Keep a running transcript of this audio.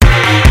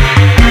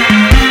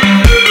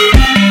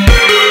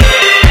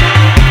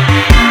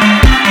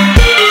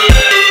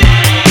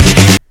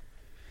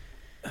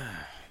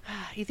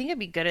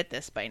be good at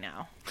this by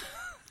now.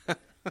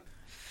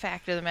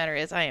 Fact of the matter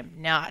is, I am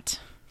not.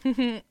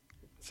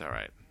 It's all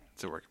right.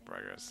 It's a work in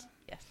progress.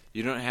 Yes.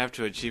 You don't have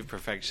to achieve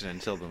perfection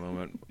until the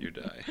moment you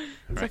die.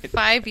 It's Right? a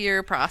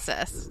 5-year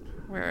process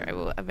where I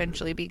will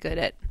eventually be good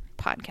at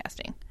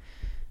podcasting.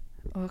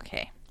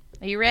 Okay.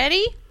 Are you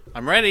ready?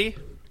 I'm ready.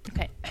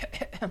 Okay.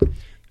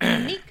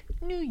 Unique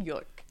New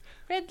York.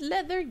 Red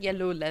leather,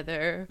 yellow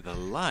leather. The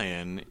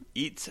lion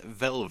eats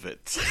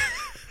velvet.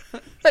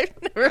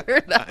 I've never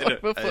heard that one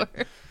before.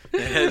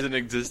 It hasn't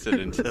existed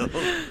until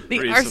The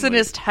recently.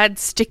 arsonist had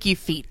sticky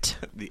feet.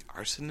 The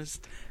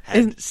arsonist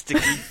had sticky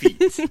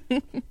feet.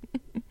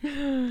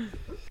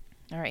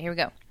 All right, here we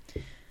go.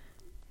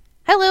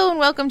 Hello and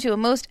welcome to a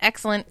Most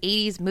Excellent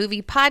 80s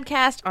Movie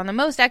Podcast on the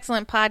Most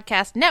Excellent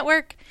Podcast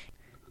Network.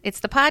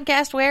 It's the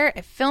podcast where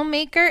a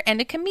filmmaker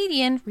and a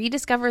comedian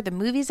rediscover the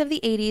movies of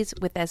the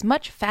 80s with as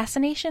much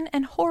fascination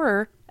and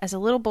horror as a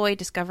little boy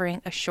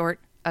discovering a short,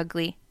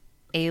 ugly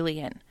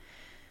alien.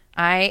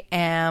 I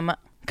am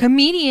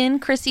comedian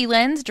Chrissy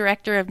Lenz,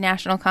 director of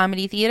National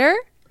Comedy Theater.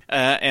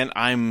 And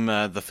I'm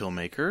the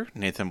filmmaker,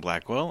 Nathan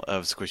Blackwell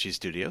of Squishy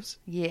Studios.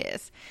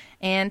 Yes.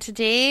 And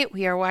today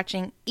we are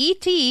watching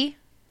E.T.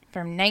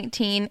 from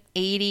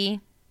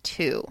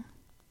 1982.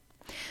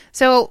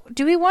 So,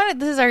 do we want to,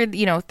 this is our,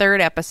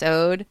 third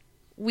episode.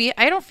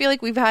 I don't feel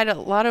like we've had a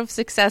lot of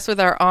success with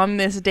our On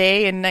This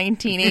Day in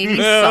 1980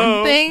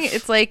 something.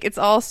 It's like, it's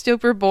all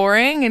super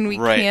boring and we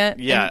can't.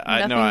 Yeah,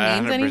 I know, I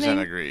 100% anything.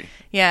 agree.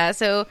 Yeah,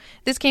 so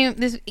this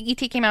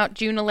E.T. came out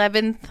June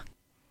 11th,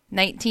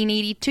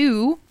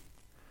 1982.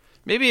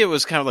 Maybe it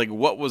was kind of like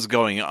what was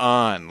going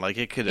on. Like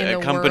it could In the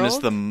accompany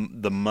world?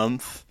 the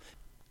month.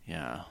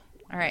 Yeah.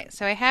 All right,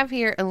 so I have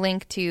here a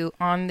link to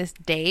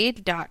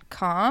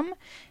onthisday.com,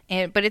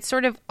 but it's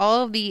sort of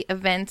all of the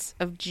events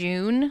of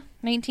June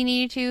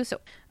 1982. So,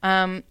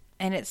 and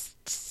it's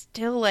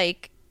still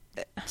like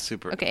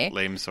Super Okay.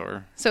 lame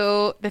sore.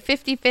 so. The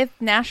 55th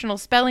National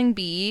Spelling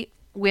Bee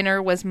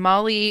winner was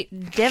Molly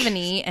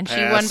Devaney, and she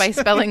Pass. won by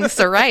spelling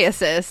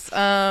psoriasis.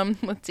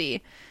 Let's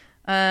see.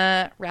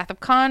 Wrath of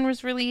Khan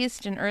was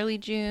released in early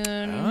June,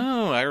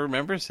 Oh, I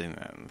remember seeing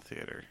that in the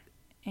theater.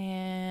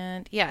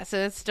 and yeah, so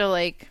it's still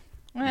like.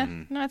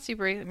 Not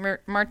super.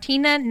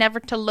 Martina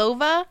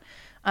Navratilova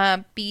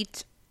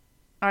beat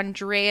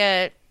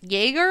Andrea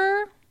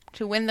Jaeger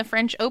to win the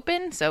French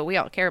Open, so we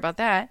all care about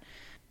that.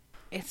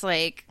 It's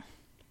like,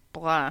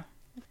 blah.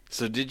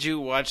 So did you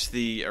watch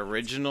the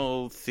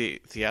original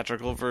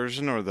theatrical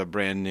version or the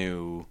brand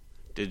new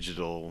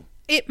digital?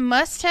 It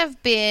must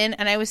have been,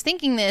 and I was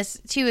thinking this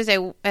too as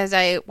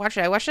I watched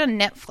it. I watched it on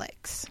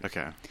Netflix,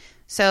 Okay.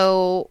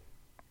 so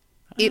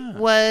it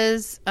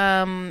was.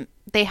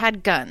 They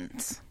had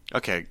guns.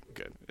 Okay,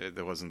 good.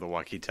 There wasn't the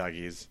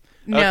walkie-talkies.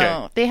 No,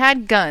 Okay. they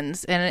had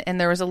guns, and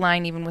there was a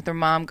line even with her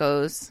mom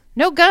goes,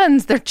 "No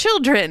guns, they're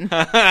children."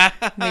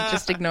 They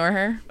just ignore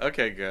her.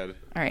 Okay, good.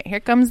 All right,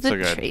 here comes the So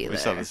good. trailer. We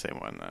saw the same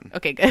one then.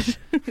 Okay, good.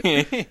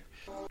 In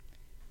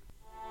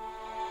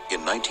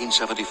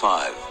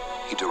 1975,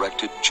 he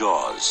directed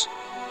Jaws.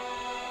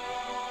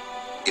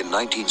 In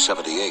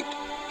 1978,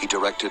 he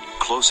directed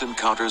Close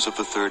Encounters of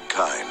the Third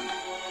Kind.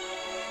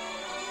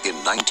 In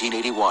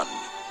 1981,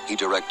 he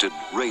directed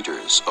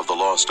Raiders of the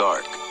Lost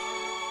Ark.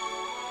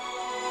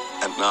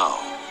 And now,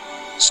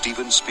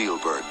 Steven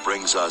Spielberg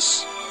brings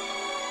us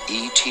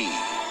E.T.,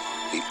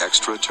 the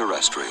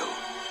Extraterrestrial.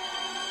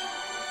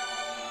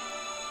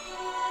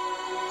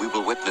 We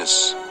will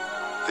witness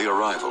the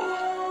arrival,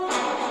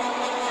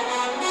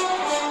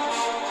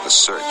 the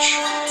search,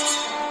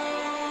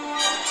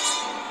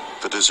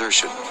 the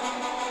desertion,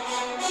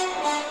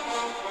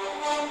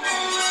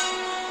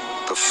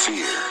 the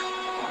fear,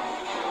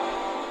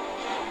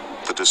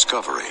 the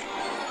discovery,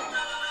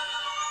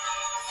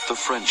 the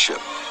friendship,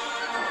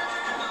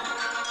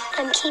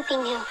 I'm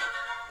keeping him.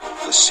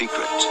 the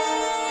secret,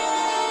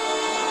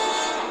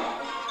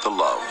 the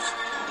love,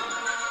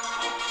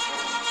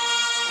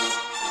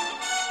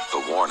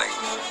 the warning,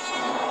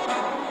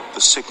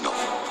 the signal,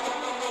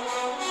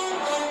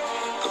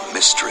 the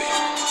mystery,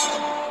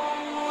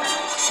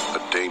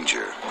 the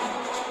danger.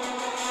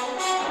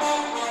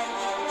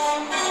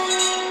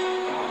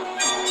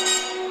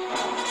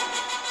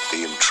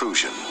 The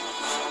intrusion,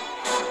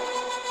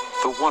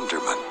 the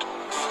wonderment,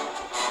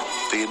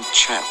 the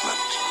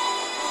enchantment,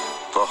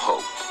 the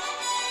hope.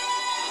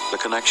 The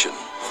connection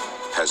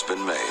has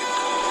been made.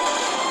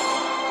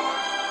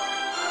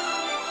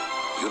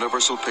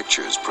 Universal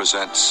Pictures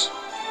presents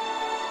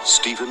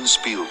Steven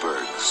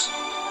Spielberg's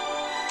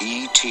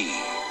E.T.,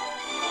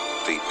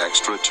 the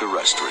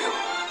Extraterrestrial.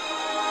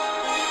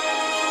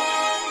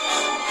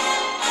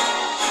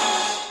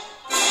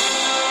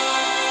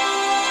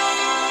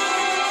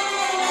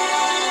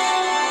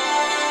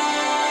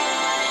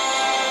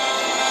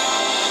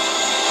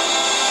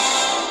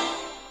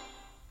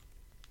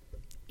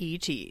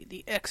 E.T.,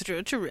 the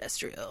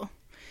Extraterrestrial.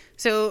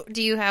 So,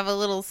 do you have a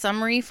little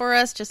summary for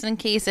us, just in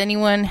case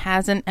anyone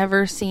hasn't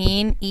ever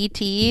seen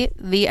E.T.,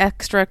 the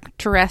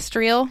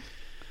Extraterrestrial?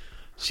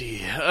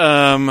 Gee,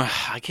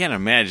 I can't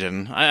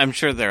imagine. I'm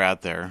sure they're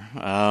out there.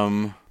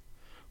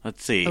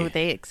 Let's see. Oh,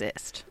 they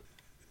exist.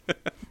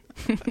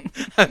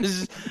 I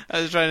was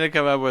trying to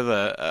come up with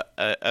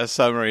a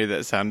summary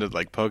that sounded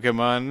like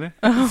Pokemon.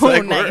 Oh, It's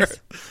like nice.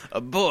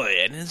 A boy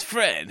and his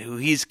friend who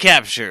he's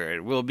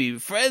captured will be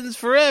friends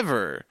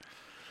forever.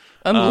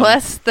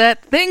 Unless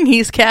that thing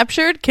he's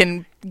captured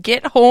can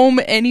get home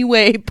any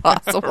way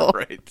possible.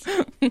 Right.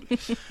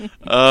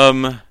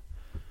 An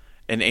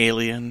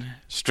alien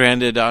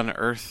stranded on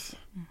Earth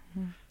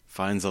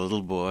finds a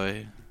little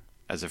boy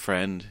as a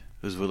friend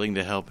who's willing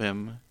to help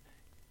him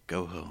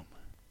go home.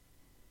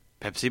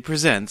 Pepsi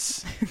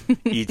presents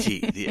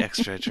E.T. the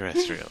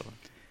Extraterrestrial.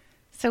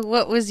 So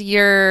what was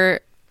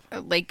your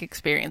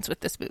experience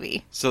with this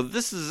movie? So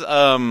this is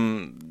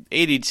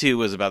 82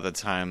 was about the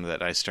time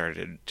that I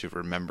started to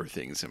remember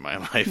things in my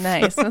life.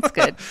 Nice, that's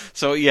good.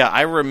 So yeah,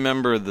 I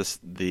remember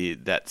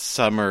that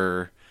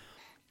summer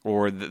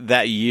or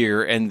that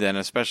year, and then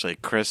especially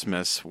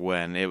Christmas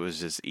when it was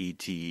just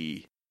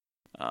E.T.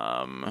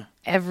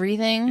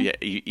 Everything? Yeah,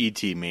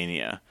 E.T.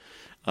 mania.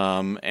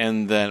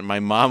 And then my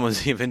mom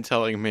was even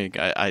telling me,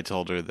 I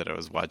told her that I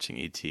was watching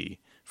E.T.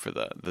 for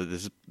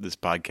this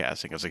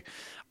podcasting. I was like,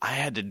 I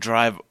had to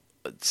drive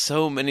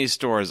so many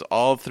stores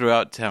all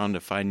throughout town to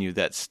find you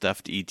that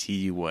stuffed E.T.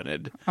 you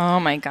wanted. Oh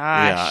my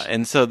gosh. Yeah,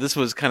 and so this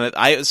was kind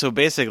of so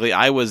basically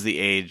I was the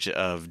age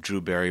of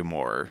Drew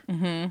Barrymore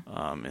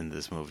in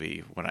this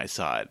movie when I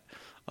saw it.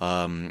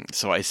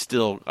 So I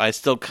still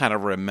kind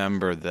of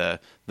remember the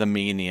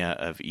mania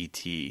of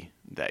E.T.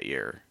 that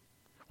year.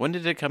 When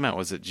did it come out?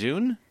 Was it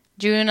June?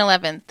 June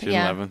 11th. June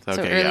yeah. 11th?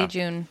 So Okay, early yeah.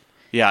 June.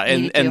 Yeah,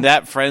 82. and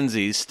that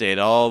frenzy stayed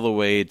all the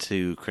way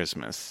to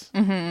Christmas.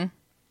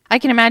 I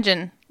can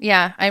imagine.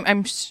 Yeah,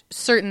 I'm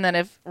certain that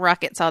if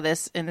Rocket saw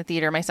this in the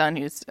theater, my son,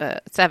 who's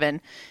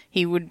 7,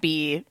 he would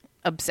be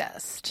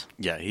obsessed.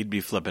 Yeah, he'd be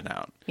flipping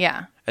out.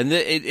 Yeah. And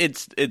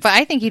it's But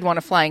I think he'd want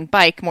a flying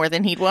bike more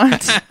than he'd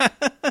want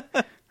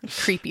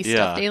creepy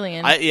stuffed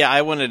alien.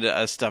 I wanted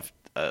a stuffed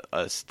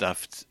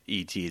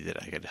E.T.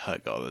 that I could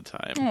hug all the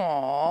time.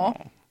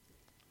 Aww.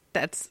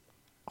 That's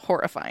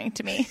horrifying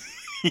to me.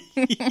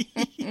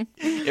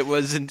 It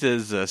wasn't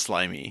as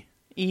slimy.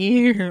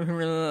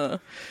 Ew.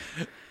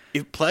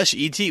 Plush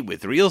E.T.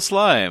 with real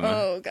slime.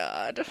 Oh,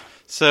 God.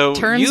 So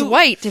Turns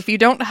white if you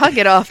don't hug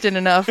it often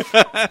enough.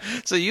 I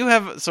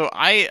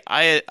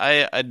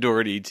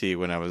adored E.T.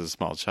 when I was a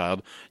small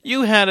child.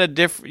 You have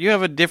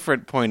a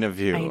different point of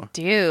view. I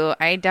do.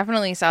 I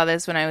definitely saw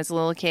this when I was a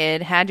little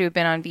kid. Had to have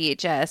been on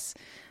VHS.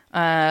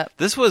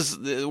 This was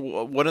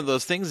one of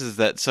those things is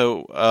that,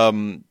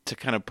 to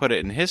kind of put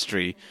it in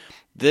history,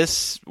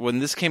 when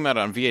this came out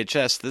on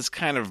VHS, this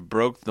kind of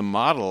broke the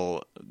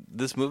model.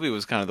 This movie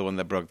was kind of the one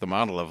that broke the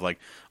model of like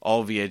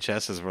all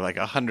VHSs were like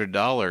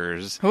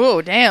 $100.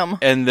 Oh, damn.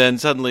 And then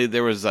suddenly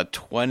there was a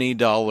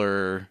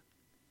 $20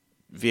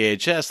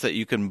 VHS that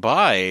you can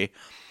buy.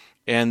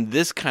 And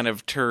this kind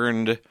of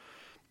turned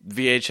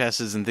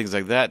VHSs and things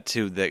like that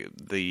to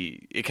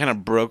it kind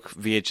of broke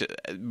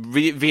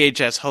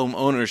VHS home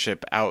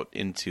ownership out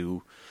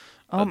into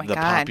Oh my the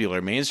God.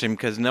 popular mainstream,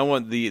 because no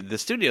one, the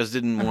studios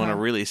didn't want to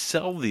really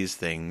sell these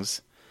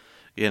things,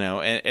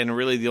 and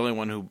really the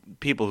only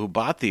people who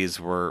bought these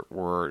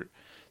were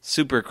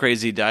super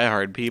crazy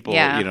diehard people,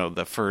 Yeah.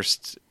 the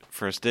first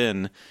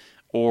in,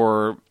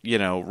 or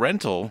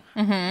rental,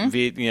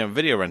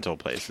 video rental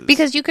places.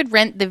 Because you could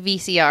rent the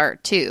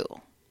VCR, too.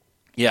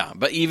 Yeah,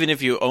 but even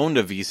if you owned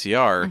a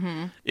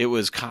VCR, it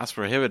was cost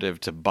prohibitive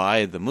to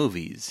buy the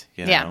movies,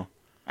 Yeah.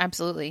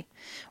 Absolutely.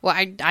 Well,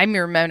 I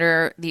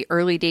remember the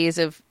early days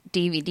of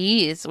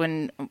DVDs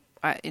when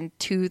in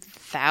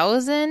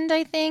 2000,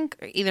 I think,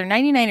 either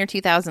 99 or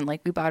 2000,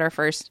 like we bought our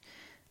first,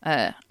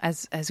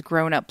 as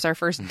grown-ups, our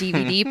first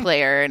DVD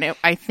player, and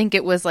I think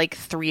it was like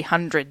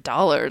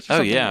 $300 or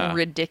something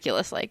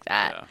ridiculous like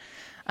that.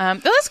 Yeah.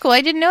 But that's cool.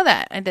 I didn't know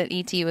that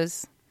E.T.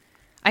 was...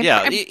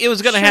 It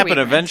was going to sure happen we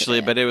rented eventually,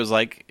 it. but it was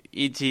like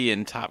E.T.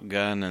 and Top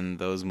Gun and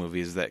those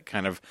movies that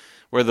kind of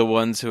were the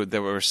ones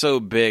that were so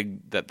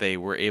big that they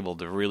were able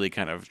to really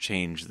kind of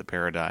change the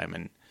paradigm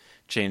and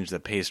change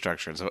the pay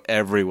structure. And so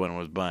everyone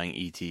was buying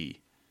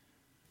E.T.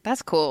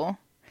 That's cool.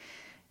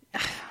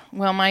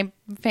 Well, my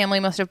family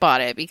must have bought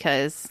it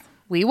because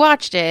we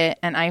watched it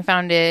and I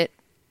found it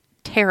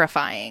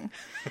terrifying.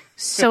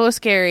 So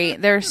scary.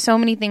 There are so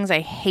many things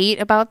I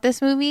hate about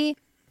this movie.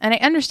 And I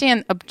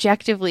understand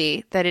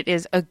objectively that it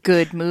is a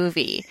good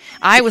movie.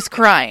 I was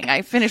crying.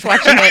 I finished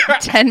watching it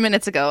 10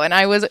 minutes ago and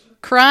I was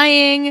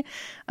crying.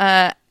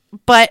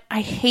 But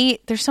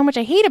there's so much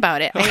I hate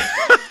about it.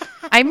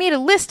 I made a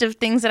list of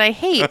things that I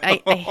hate.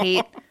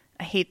 I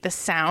hate the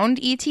sound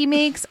E.T.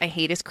 makes. I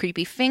hate his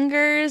creepy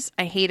fingers.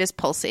 I hate his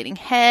pulsating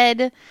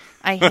head.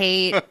 I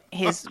hate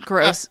his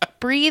gross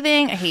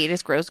breathing. I hate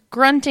his gross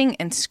grunting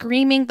and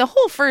screaming. The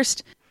whole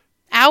first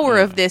hour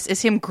of this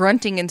is him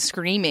grunting and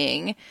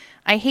screaming.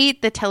 I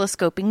hate the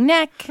telescoping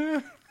neck.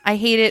 I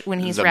hate it when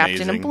he's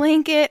wrapped in a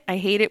blanket. I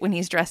hate it when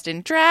he's dressed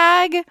in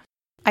drag.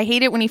 I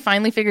hate it when he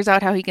finally figures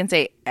out how he can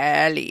say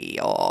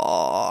Elliot.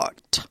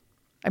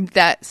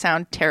 That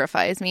sound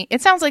terrifies me.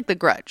 It sounds like The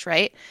Grudge,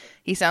 right?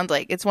 He sounds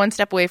like it's one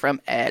step away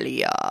from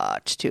Elliot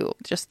to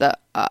just the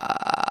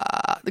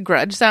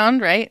Grudge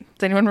sound, right?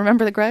 Does anyone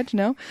remember The Grudge?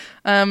 No?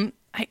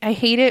 I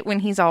hate it when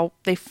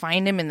they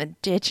find him in the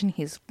ditch and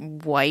he's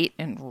white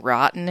and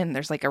rotten and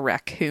there's like a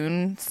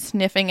raccoon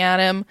sniffing at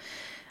him.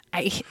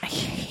 I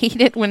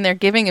hate it when they're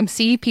giving him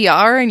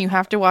CPR and you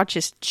have to watch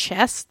his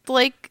chest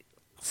like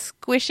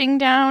squishing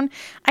down.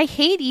 I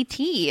hate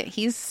E.T.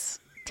 He's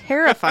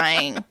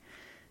terrifying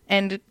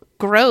and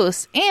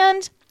gross.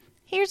 And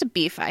here's a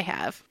beef I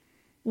have.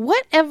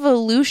 What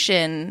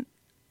evolution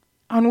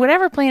on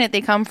whatever planet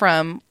they come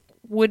from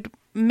would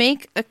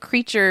make a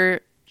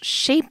creature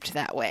shaped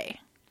that way?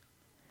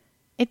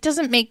 It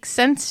doesn't make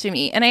sense to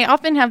me. And I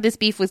often have this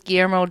beef with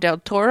Guillermo del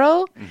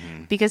Toro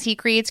because he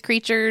creates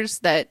creatures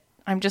that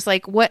I'm just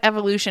like, what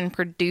evolution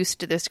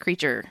produced this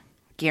creature,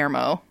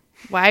 Guillermo?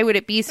 Why would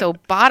it be so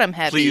bottom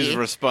heavy? Please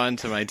respond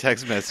to my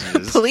text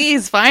messages.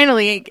 Please,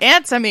 finally,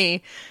 answer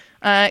me.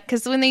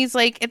 Because when he's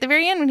like, at the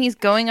very end, when he's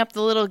going up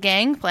the little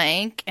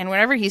gangplank and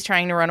whenever he's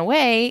trying to run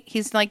away,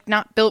 he's like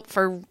not built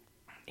for,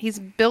 he's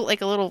built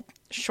like a little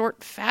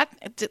short, fat,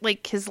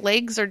 like his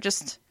legs are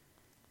just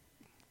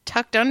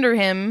tucked under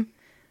him.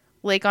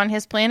 Like on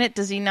his planet,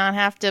 does he not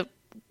have to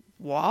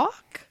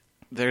walk?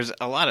 There's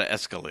a lot of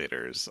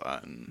escalators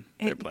on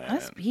their planet.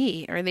 Must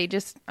be. Are they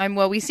just?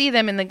 Well, we see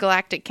them in the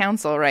Galactic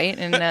Council, right?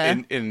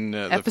 In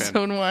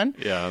episode 1.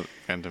 Yeah,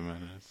 Phantom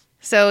Menace.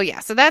 So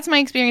that's my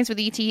experience with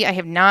E.T.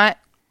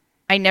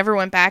 I never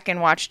went back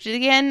and watched it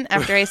again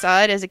after I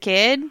saw it as a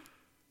kid.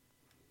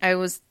 I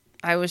was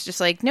just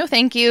like, no,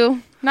 thank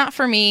you, not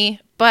for me.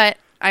 But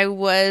I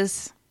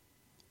was,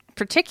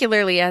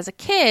 particularly as a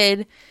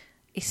kid,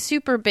 a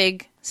super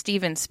big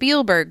Steven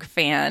Spielberg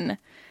fan.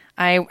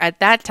 At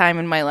that time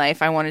in my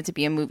life, I wanted to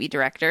be a movie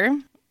director.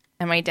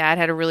 And my dad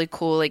had a really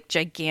cool, like,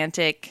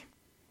 gigantic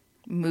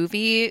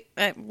movie.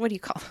 What do you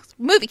call those?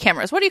 Movie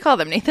cameras. What do you call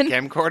them, Nathan?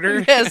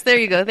 Camcorder? Yes, there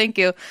you go. Thank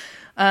you.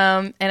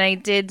 And I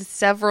did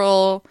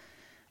several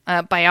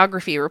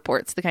biography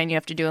reports, the kind you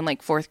have to do in,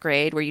 like, 4th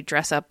grade, where you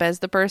dress up as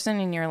the person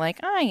and you're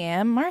like, I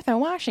am Martha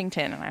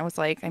Washington. And I was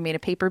like, I made a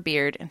paper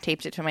beard and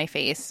taped it to my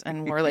face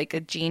and wore, like, a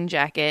jean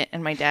jacket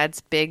and my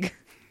dad's big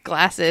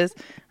glasses,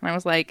 and I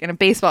was like, and a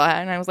baseball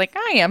hat, and I was like,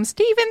 I am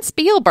Steven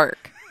Spielberg.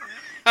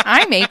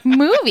 I make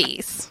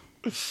movies.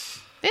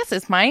 This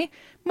is my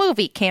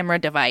movie camera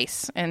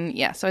device. And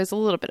yeah, so I was a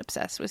little bit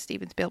obsessed with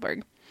Steven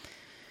Spielberg.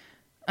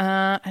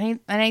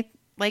 I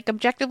like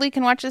objectively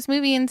can watch this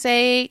movie and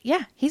say,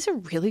 yeah, he's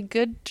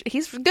good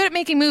at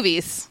making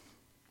movies.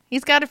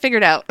 He's got it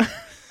figured out.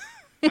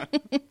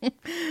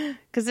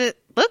 Because it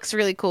looks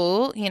really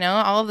cool. You know,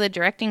 all of the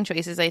directing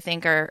choices I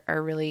think are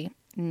really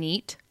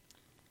neat.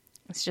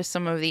 It's just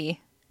some of the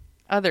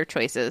other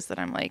choices that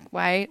I'm like,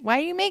 why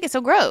do you make it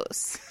so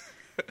gross?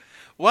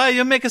 Why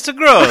you make it so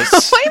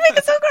gross? Why you make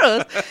it so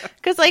gross?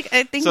 Because like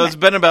I think so. It's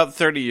been about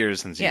 30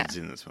 years since you've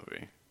seen this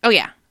movie. Oh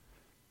yeah,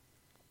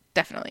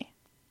 definitely.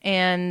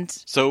 And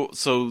so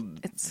it's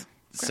gross.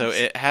 So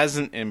it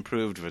hasn't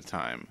improved with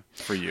time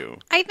for you.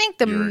 I think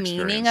the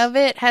meaning of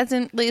it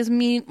is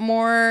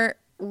more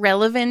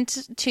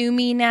relevant to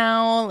me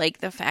now.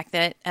 Like the fact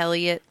that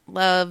Elliot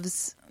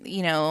loves,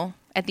 you know,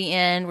 at the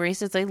end where he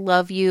says, I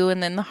love you,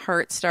 and then the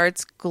heart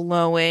starts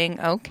glowing.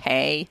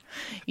 Okay.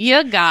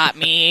 You got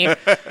me.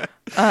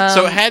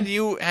 So had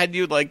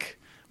you like,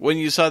 when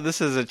you saw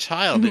this as a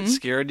child, it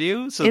scared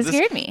you? So it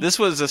scared me. This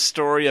was a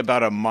story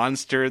about a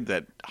monster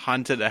that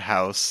haunted a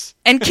house.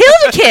 And killed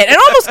a kid, and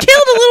almost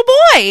killed a little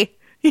boy.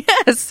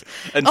 Yes.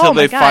 Until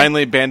they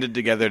finally banded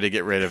together to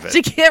get rid of it.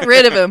 To get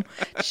rid of him.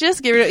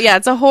 Just get rid of him. Yeah,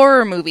 it's a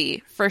horror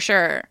movie, for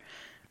sure.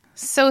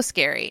 So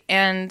scary.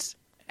 And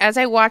as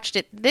I watched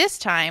it this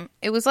time,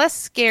 it was less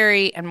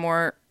scary and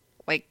more,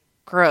 like,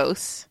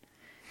 gross.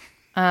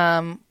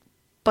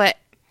 But,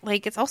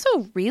 like, it's also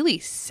really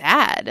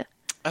sad.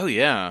 Oh,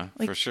 yeah,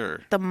 like, for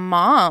sure. The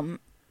mom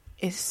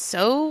is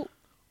so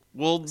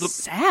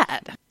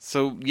sad.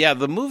 So, yeah,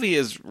 the movie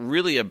is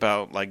really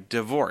about, like,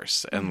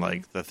 divorce and,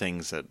 like, the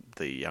things that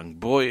the young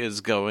boy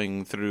is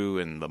going through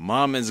and the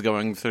mom is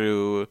going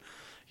through.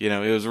 You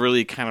know, it was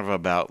really kind of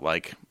about,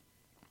 like,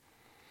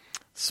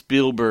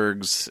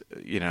 Spielberg's,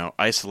 you know,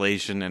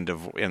 isolation and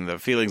the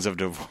feelings of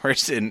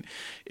divorce in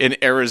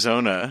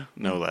Arizona,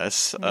 no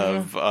less,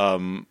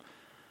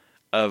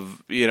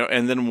 of you know,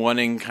 and then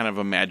wanting kind of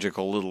a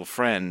magical little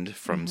friend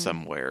from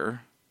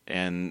somewhere,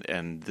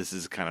 and this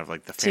is kind of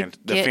like the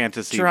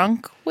fantasy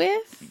drunk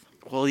with.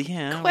 Well,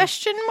 yeah.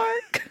 Question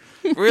mark.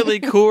 Really,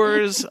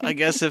 Coors? I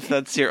guess if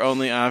that's your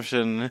only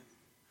option.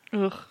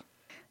 Ugh.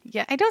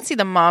 Yeah, I don't see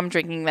the mom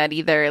drinking that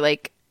either.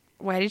 Like,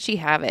 why did she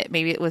have it?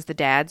 Maybe it was the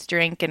dad's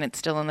drink and it's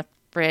still in the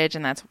fridge,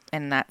 and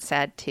that's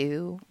sad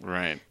too.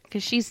 Right.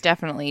 Because she's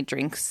definitely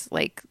drinks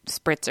like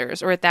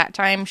spritzers, or at that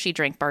time she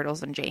drank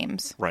Bartles and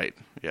James. Right.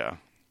 Yeah.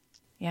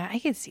 Yeah, I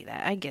can see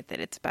that. I get that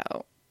it's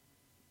about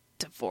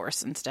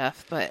divorce and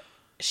stuff, but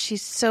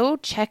she's so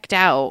checked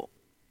out.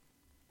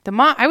 The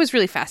mom, I was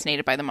really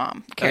fascinated by the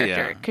mom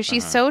character because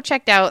she's so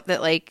checked out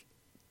that like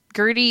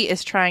Gertie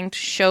is trying to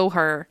show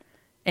her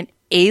an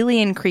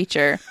alien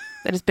creature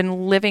that has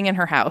been living in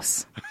her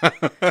house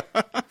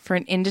for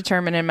an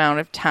indeterminate amount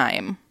of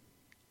time.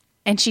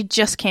 And she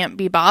just can't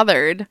be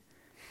bothered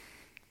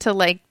to,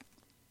 like,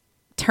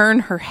 turn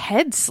her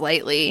head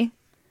slightly.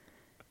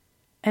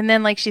 And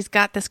then, like, she's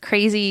got this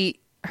crazy...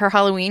 Her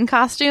Halloween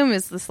costume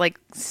is this, like,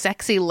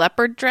 sexy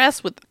leopard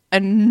dress with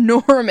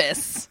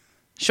enormous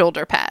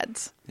shoulder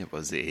pads. It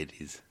was the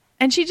 80s.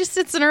 And she just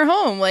sits in her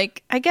home.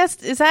 Like, I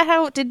guess, is that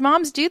how... Did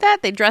moms do that?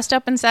 They dressed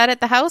up and sat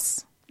at the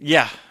house?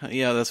 Yeah.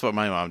 Yeah, that's what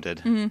my mom did.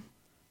 Mm-hmm.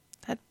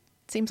 That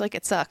seems like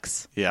it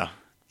sucks. Yeah.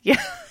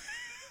 Yeah.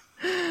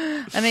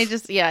 And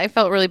I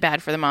felt really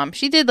bad for the mom.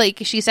 She did, like,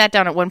 she sat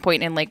down at one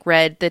point and, like,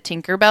 read the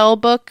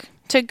Tinkerbell book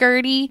to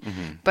Gertie,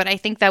 but I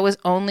think that was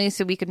only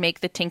so we could make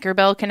the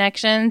Tinkerbell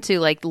connection to,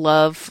 like,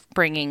 love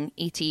bringing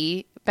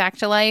E.T. back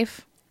to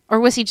life.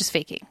 Or was he just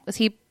faking? Was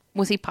he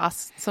playing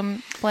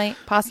possum?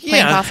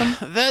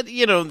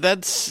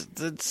 That's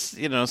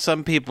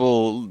some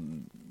people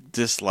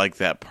dislike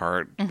that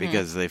part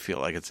because they feel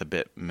like it's a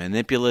bit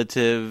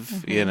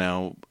manipulative,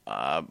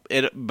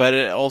 but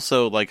it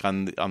also, like,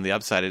 on the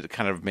upside, it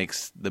kind of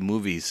makes the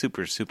movie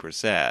super, super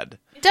sad.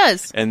 It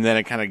does. And then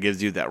it kind of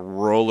gives you that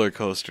roller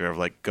coaster of,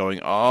 like,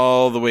 going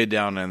all the way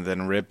down and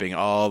then ripping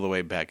all the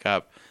way back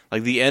up.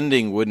 Like, the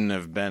ending wouldn't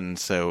have been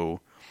so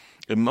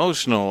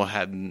emotional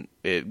hadn't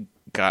it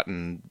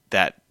gotten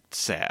that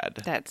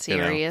sad. That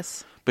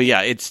serious. But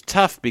yeah, it's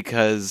tough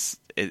because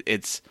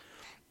it's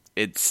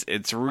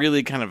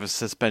really kind of a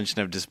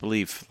suspension of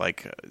disbelief.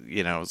 Like,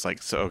 it's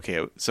like, so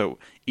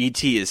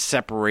E.T. is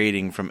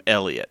separating from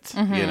Elliot,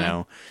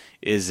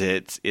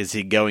 Is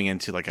he going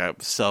into, like, a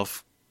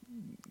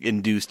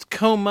self-induced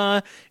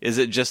coma? Is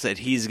it just that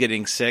he's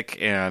getting sick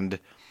and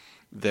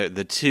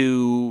the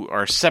two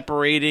are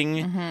separating?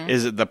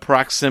 Is it the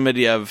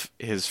proximity of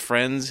his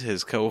friends,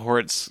 his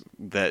cohorts,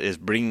 that is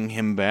bringing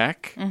him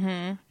back?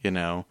 Or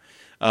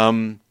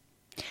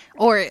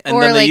then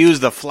like, they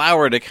use the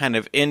flower to kind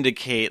of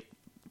indicate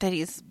that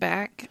he's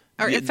back.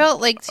 Or it felt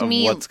like, to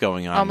me, what's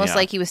going on, almost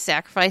like he was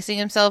sacrificing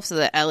himself so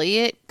that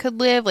Elliot could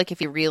live. Like, if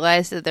he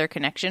realized that their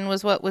connection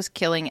was what was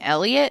killing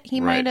Elliot,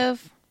 he might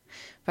have.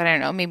 But I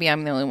don't know. Maybe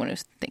I'm the only one who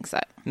thinks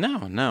that.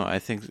 No. I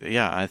think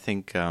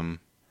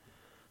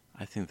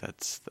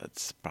that's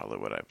probably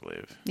what I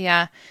believe.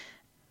 Yeah,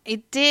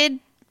 I did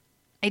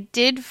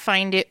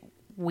find it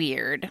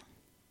weird.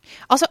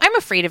 Also, I'm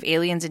afraid of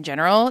aliens in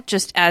general,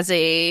 just as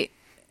a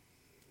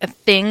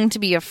thing to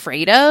be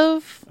afraid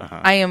of.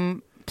 I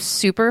am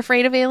super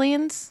afraid of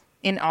aliens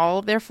in all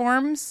of their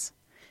forms,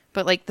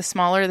 but, like, the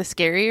smaller the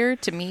scarier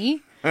to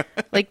me.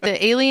 Like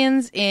the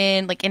aliens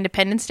in, like,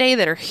 Independence Day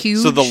that are huge.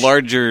 So the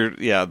larger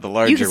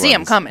you can see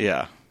them coming.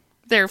 Yeah,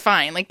 they're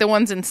fine. Like the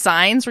ones in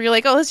Signs where you're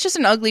like, oh, it's just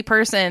an ugly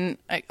person.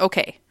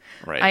 Okay,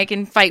 right. I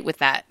can fight with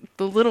that.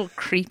 The little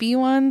creepy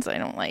ones I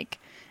don't like,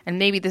 and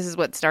maybe this is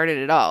what started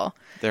it all.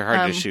 They're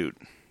hard to shoot.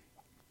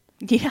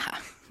 Yeah,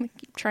 they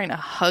keep trying to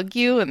hug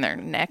you and their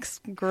necks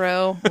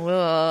grow. Ugh,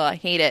 I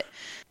hate it.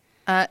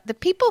 The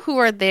people who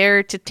are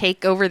there to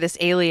take over this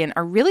alien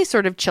are really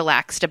sort of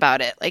chillaxed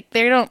about it. Like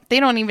they don't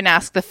even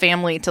ask the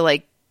family to,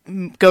 like,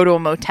 go to a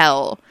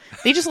motel.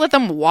 They just let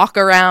them walk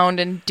around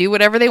and do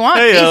whatever they want,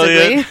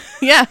 basically.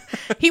 Yeah.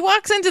 He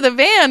walks into the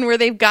van where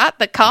they've got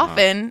the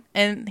coffin,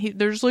 and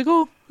they're just like,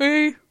 oh,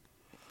 hey.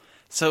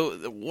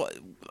 So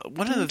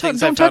one of the things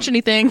don't touch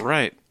anything.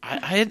 Right.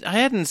 I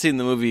hadn't seen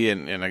the movie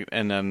in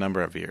a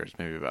number of years,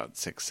 maybe about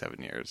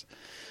 6-7 years.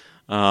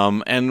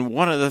 And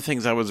one of the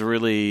things I was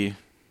really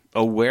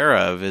aware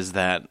of is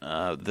that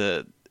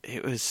the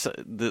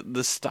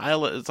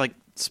style. It's like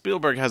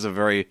Spielberg has a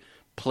very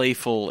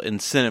playful and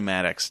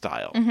cinematic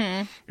style,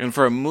 and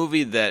for a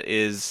movie that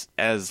is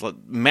as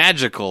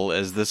magical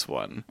as this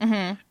one,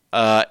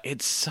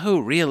 it's so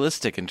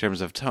realistic in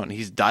terms of tone.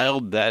 He's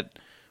dialed that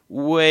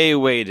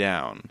way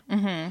down,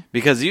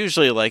 because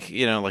usually, like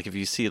if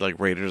you see, like,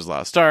 Raiders of the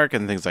Lost Ark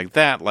and things like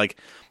that, like,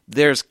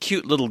 there's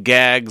cute little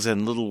gags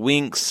and little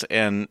winks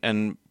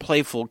and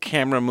playful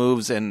camera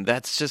moves, and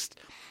that's just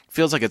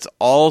feels like it's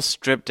all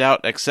stripped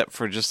out except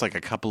for just, like,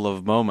 a couple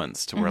of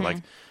moments to where, like,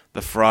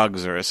 the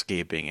frogs are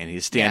escaping and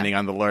he's standing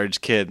on the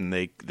large kid and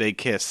they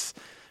kiss,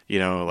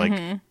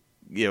 juxtaposed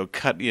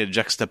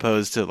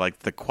to, like,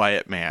 The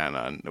Quiet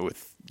Man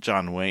with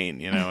John Wayne,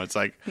 it's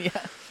like, yeah.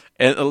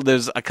 And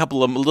there's a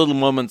couple of little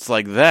moments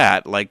like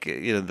that, like,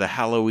 the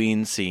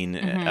Halloween scene.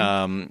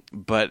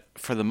 But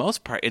for the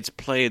most part, it's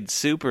played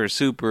super,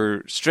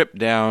 super stripped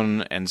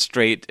down and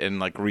straight and,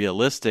 like,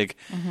 realistic,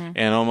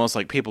 and almost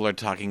like people are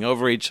talking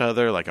over each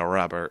other, like a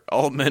Robert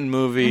Altman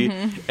movie.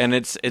 And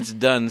it's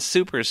done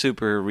super,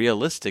 super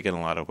realistic in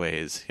a lot of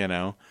ways.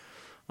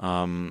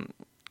 I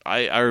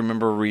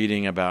remember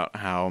reading about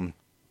how,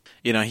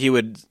 he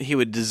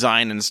would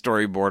design and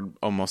storyboard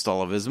almost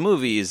all of his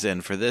movies,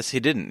 and for this he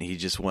didn't. He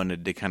just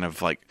wanted to kind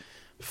of, like,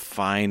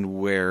 find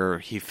where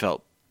he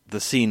felt the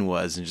scene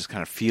was and just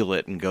kind of feel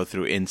it and go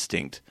through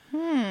instinct.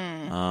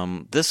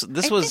 I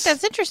think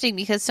that's interesting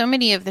because so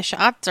many of the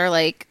shots are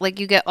like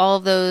you get all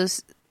of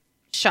those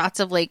shots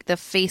of, like, the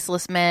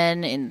faceless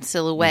men in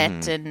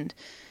silhouette and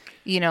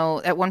you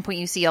know, at one point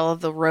you see all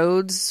of the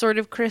roads sort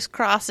of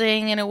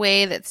crisscrossing in a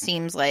way that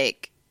seems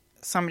like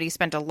somebody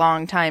spent a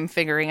long time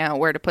figuring out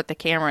where to put the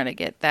camera to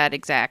get that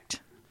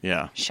exact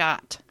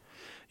shot.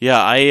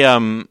 Yeah,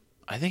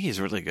 I think he's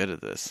really good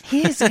at this.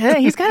 He's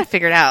got it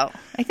figured out.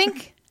 I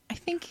think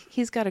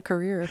he's got a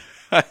career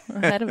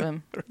ahead of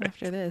him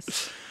after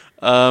this.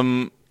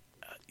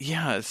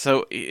 Yeah,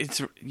 so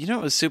it's, you know,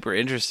 what was super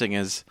interesting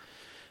is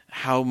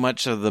how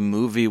much of the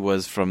movie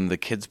was from the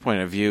kid's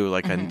point of view,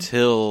 like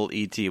until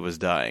E.T. was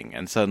dying,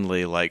 and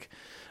suddenly, like,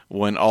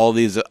 when all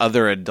these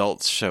other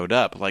adults showed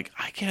up, like,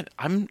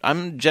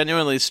 I'm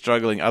genuinely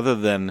struggling, other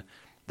than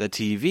the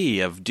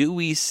TV, of do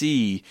we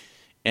see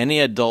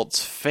any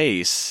adult's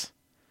face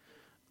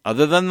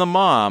other than the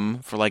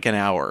mom for like an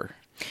hour?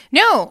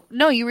 No,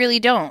 you really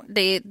don't.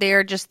 They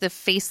are just the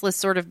faceless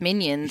sort of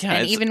minions. Yeah,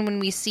 and even when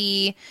we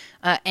see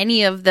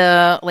any of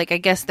the, like, I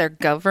guess they're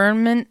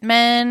government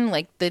men,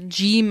 like the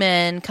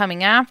G-men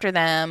coming after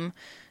them,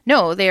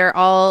 no, they're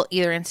all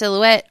either in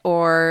silhouette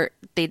or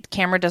the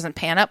camera doesn't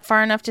pan up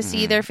far enough to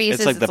see their faces.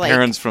 It's like the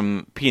parents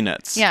from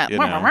Peanuts. Yeah,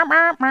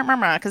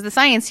 because the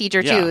science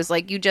teacher, too, is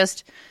like, you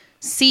just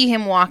see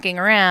him walking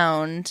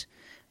around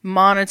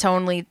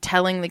monotonely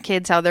telling the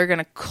kids how they're going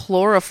to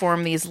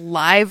chloroform these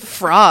live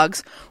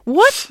frogs.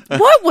 What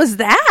was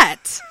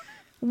that?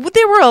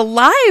 They were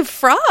alive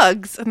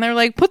frogs. And they're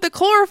like, put the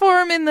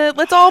chloroform in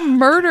let's all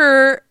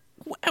murder.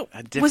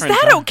 Was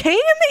that okay in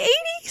the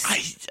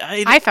 80s?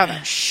 I found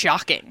that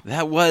shocking.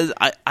 That was,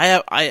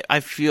 I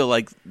feel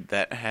like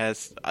that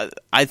has,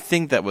 I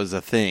think that was a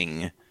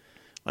thing,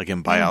 like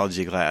in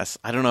biology class.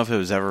 I don't know if it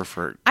was ever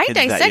for kids that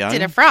young. I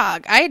dissected a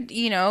frog. I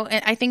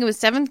think it was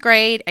 7th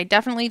grade. I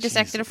definitely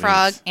dissected a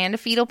frog and a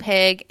fetal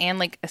pig and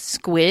like a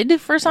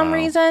squid for some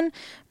reason.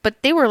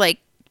 But they were like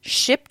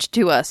shipped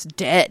to us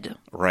dead.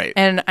 Right.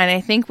 And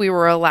I think we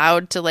were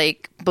allowed to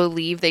like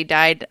believe they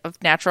died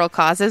of natural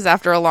causes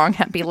after a long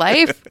happy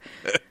life.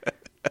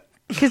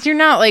 Because you're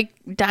not like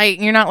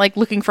dying. You're not like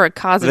looking for a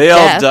cause of death. They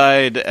all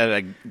died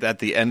at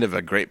the end of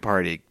a great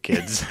party,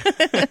 kids.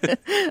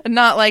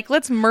 Not like,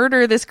 let's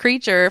murder this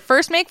creature.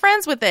 First make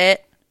friends with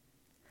it.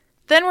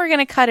 Then we're going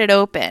to cut it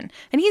open.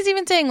 And he's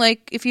even saying,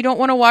 like, if you don't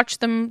want to watch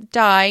them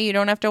die, you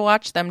don't have to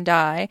watch them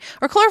die.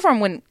 Or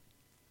chloroform wouldn't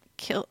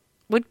kill.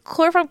 Would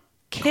chloroform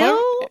kill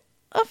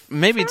a frog?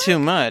 Maybe too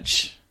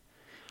much.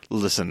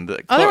 Listen,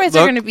 otherwise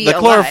they're going to be the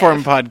alive.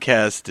 Chloroform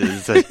podcast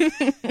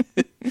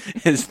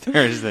is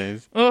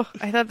Thursdays. Oh,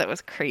 I thought that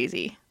was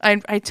crazy.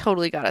 I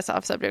totally got us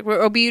off subject.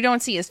 But you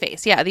don't see his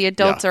face. Yeah, the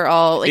adults are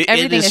all like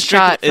everything is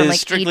shot from like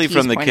strictly ET's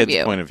from the point kid's of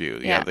view. point of view.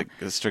 Yeah,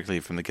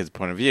 strictly from the kid's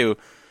point of view,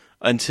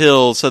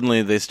 until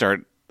suddenly they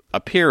start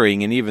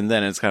appearing, and even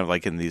then it's kind of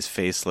like in these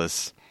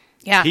faceless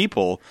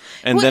people,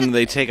 and then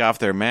they take off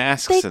their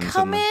masks. They and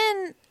come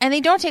in. And they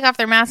don't take off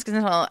their masks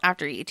until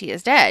after E.T.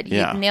 is dead.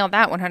 You nailed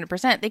that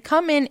 100%. They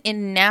come in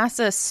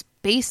NASA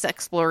space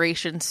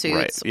exploration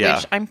suits,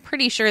 which I'm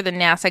pretty sure the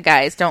NASA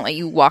guys don't let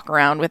you walk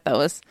around with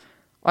those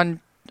on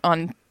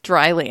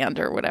dry land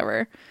or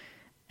whatever.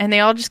 And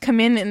they all just come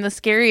in the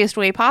scariest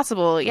way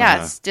possible.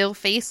 Yeah, still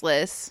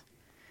faceless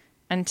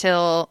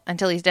until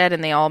he's dead,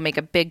 and they all make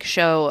a big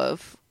show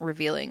of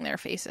revealing their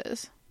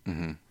faces.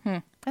 Mm-hmm.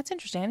 That's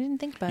interesting. I didn't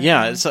think about it.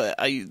 Yeah, so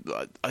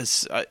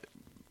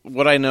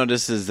what I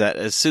noticed is that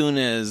as soon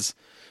as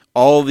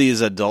all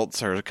these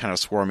adults are kind of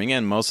swarming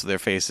in, most of their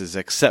faces,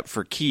 except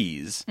for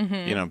Keys,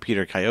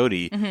 Peter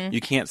Coyote,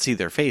 you can't see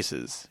their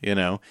faces,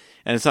 And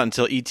it's not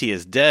until E.T.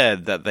 is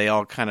dead that they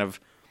all kind of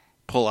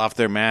pull off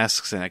their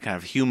masks, and it kind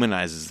of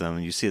humanizes them.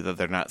 And you see that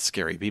they're not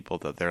scary people,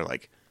 that they're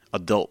like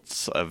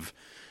adults of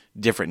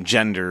different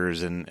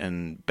genders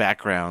and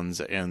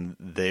backgrounds, and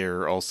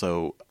they're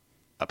also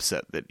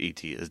upset that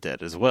E.T. is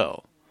dead as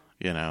well,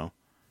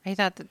 I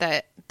thought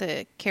that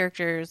the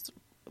character's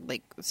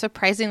like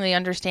surprisingly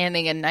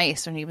understanding and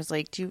nice when he was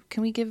like,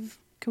 can we give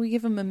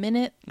him a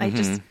minute?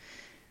 I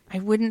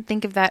wouldn't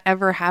think of that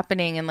ever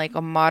happening in like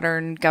a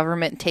modern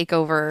government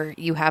takeover.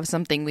 You have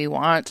something we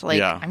want.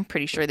 Like, I'm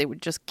pretty sure they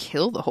would just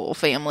kill the whole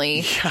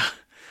family. Yeah.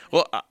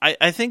 Well,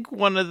 I think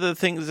one of the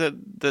things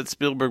that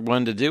Spielberg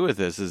wanted to do with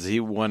this is he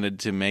wanted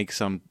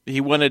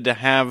to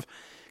have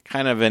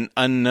kind of an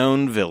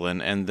unknown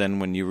villain, and then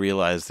when you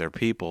realize they're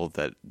people,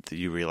 that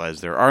you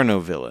realize there are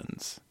no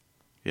villains,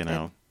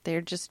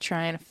 They're just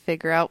trying to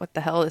figure out what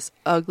the hell this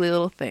ugly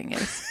little thing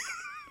is.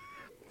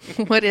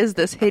 What is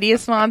this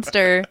hideous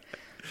monster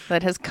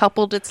that has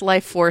coupled its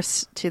life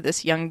force to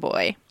this young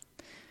boy?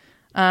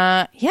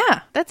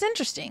 Yeah, that's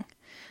interesting.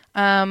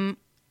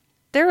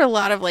 There are a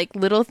lot of like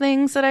little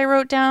things that I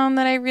wrote down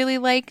that I really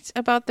liked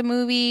about the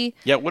movie.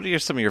 Yeah, what are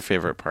some of your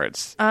favorite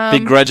parts?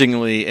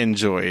 Begrudgingly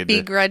enjoyed.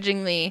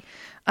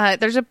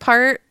 There's a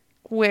part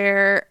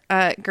where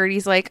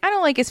Gertie's like, I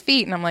don't like his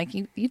feet. And I'm like,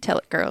 you tell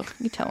it, girl.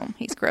 You tell him.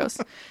 He's gross.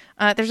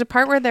 There's a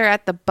part where they're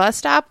at the bus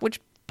stop,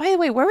 which, by the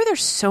way, why were there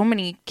so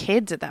many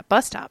kids at that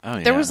bus stop? Oh,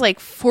 yeah. There was like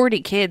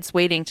 40 kids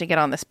waiting to get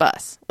on this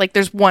bus. Like,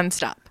 there's one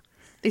stop.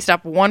 They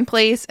stop one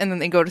place, and then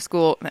they go to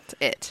school, and that's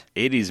it.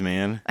 80s,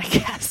 man. I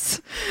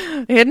guess.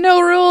 They had no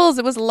rules.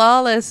 It was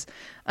lawless.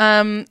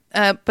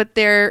 But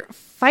they're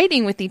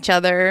fighting with each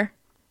other,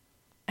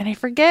 and I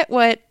forget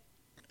what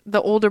the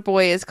older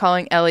boy is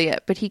calling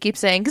Elliot, but he keeps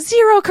saying,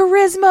 "Zero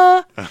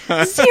charisma!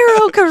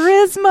 Zero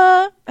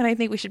charisma!" And I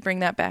think we should bring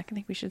that back. I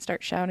think we should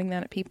start shouting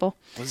that at people.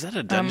 Was that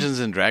a Dungeons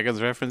and Dragons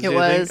reference? It do you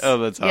was. think? Oh,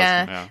 that's awesome.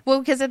 Yeah. Well,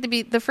 because at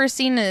the first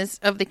scene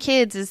of the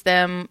kids is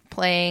them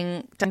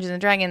playing Dungeons and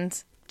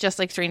Dragons, just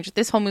like Stranger.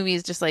 This whole movie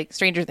is just like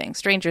Stranger Things,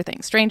 Stranger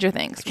Things, Stranger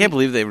Things. I can't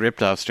believe they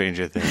ripped off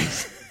Stranger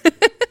Things.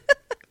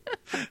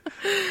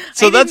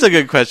 So that's a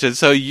good question.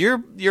 So you're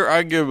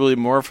arguably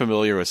more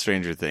familiar with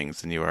Stranger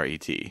Things than you are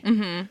E.T.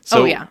 Mm-hmm.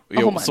 So, a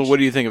whole bunch. So what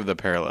do you think of the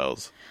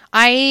parallels?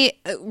 I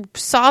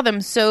saw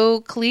them so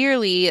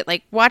clearly,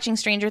 like watching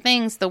Stranger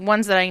Things. The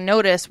ones that I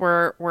noticed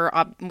were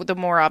the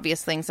more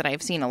obvious things that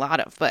I've seen a lot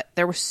of. But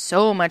there was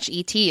so much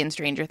E.T. in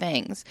Stranger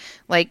Things,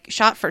 like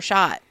shot for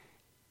shot.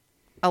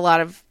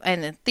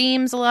 And the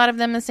themes, a lot of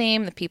them the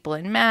same. The people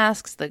in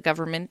masks, the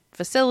government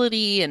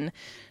facility, and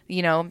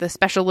the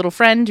special little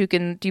friend who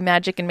can do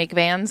magic and make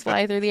vans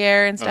fly through the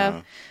air and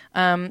stuff.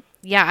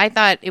 I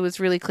thought it was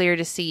really clear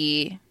to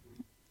see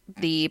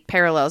the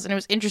parallels, and it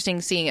was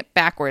interesting seeing it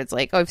backwards.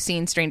 Like, I've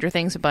seen Stranger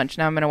Things a bunch.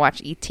 Now I'm going to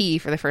watch E.T.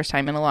 for the first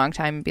time in a long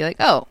time and be like,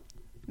 oh,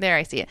 there,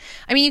 I see it.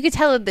 I mean, you could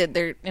tell that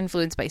they're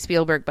influenced by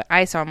Spielberg, but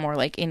I saw more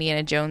like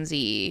Indiana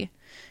Jonesy,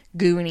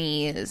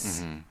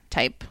 Goonies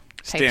type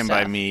Stand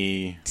stuff. by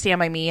Me,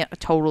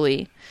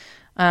 totally.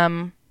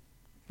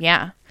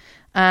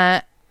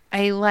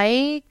 I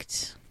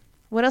liked,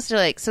 what else did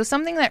I like? So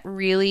something that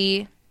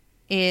really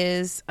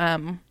is,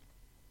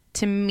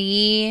 to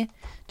me,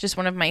 just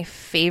one of my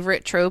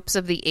favorite tropes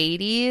of the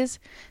 80s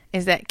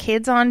is that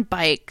kids on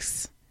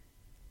bikes,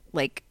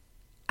 like,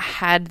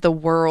 had the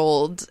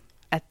world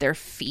at their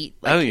feet.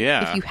 Like, oh,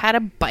 yeah. If you had a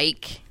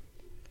bike,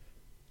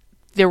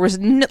 there was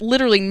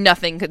literally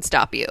nothing could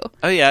stop you.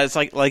 Oh yeah, it's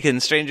like in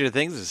Stranger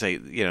Things to say,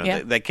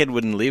 that kid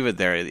wouldn't leave it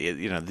there.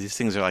 These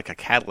things are like a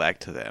Cadillac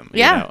to them.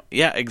 Yeah,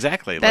 yeah,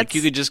 exactly. Like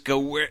you could just go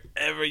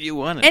wherever you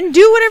wanted and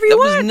do whatever you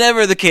want. That was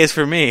never the case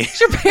for me.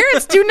 Your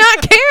parents do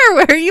not care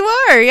where you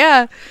are.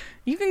 Yeah,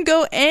 you can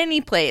go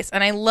any place.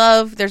 And I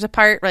love. There's a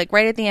part like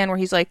right at the end where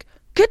he's like,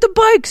 "Get the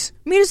bikes,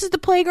 meet us at the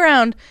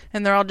playground,"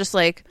 and they're all just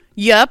like,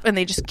 "Yup," and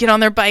they just get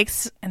on their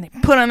bikes and they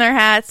put on their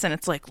hats and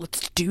it's like,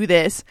 let's do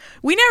this.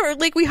 We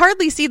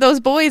hardly see those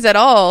boys at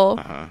all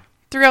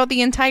throughout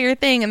the entire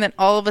thing, and then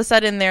all of a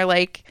sudden they're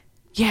like,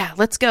 yeah,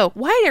 let's go.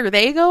 Why are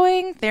they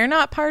going? They're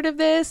not part of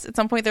this. At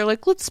some point they're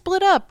like, let's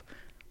split up.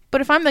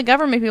 But if I'm the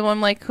government people,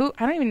 I'm like, I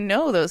don't even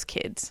know those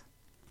kids.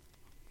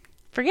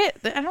 Who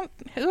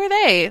are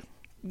they?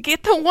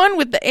 Get the one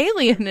with the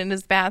alien in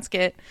his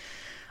basket.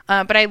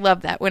 But I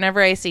love that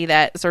whenever I see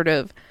that sort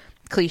of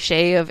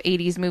cliche of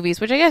 80s movies,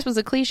 which I guess was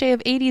a cliche of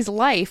 80s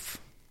life.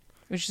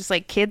 It was just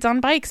like kids on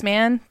bikes,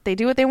 man. They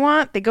do what they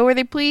want. They go where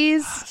they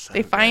please.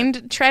 They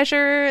find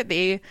treasure.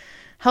 They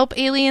help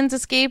aliens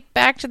escape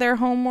back to their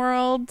home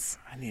worlds.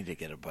 I need to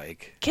get a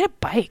bike. Get a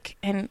bike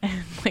and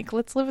like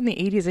let's live in the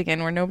 80s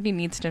again where nobody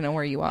needs to know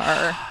where you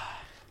are.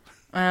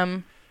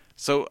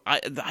 So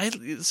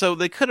so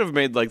they could have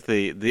made like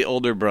the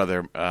older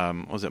brother,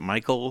 was it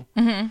Michael?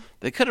 Mm-hmm.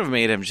 They could have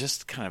made him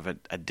just kind of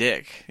a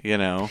dick,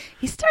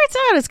 He starts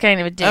out as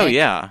kind of a dick. Oh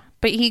yeah,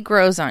 but he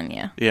grows on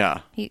you. Yeah,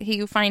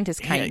 he finds his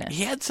kindness.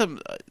 He had some.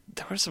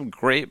 There were some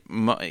great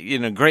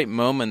great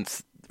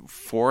moments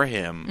for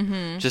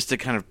him, just to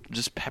kind of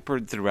just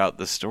peppered throughout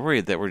the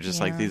story that were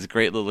just like these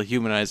great little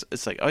humanized.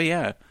 It's like, oh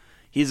yeah,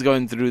 he's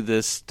going through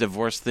this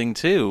divorce thing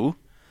too.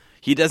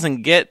 He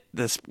doesn't get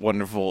this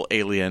wonderful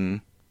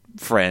alien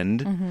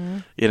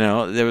friend.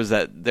 There was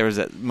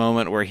that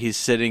moment where he's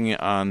sitting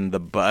on the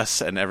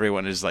bus and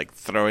everyone is like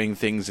throwing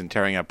things and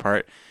tearing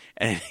apart,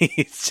 and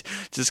he's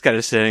just kind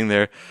of sitting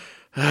there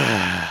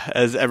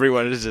as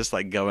everyone is just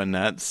like going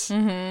nuts.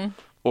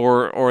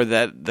 Or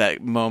that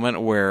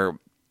moment where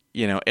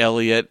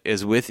Elliot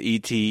is with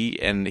E.T.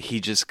 and he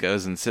just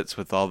goes and sits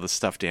with all the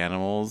stuffed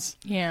animals.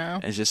 Yeah,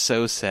 and it's just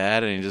so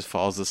sad, and he just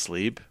falls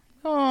asleep.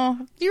 Oh,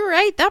 you're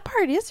right. That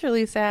part is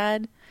really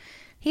sad.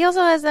 He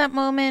also has that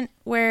moment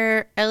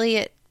where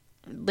Elliot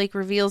like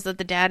reveals that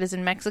the dad is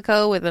in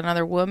Mexico with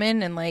another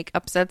woman and like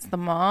upsets the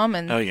mom,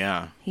 and oh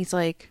yeah, he's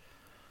like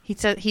he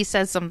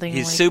says something.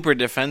 He's like, super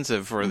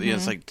defensive for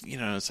it's like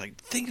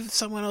think of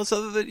someone else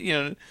other than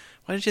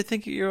why don't you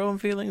think of your own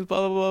feelings?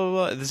 Blah blah blah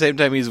blah. At the same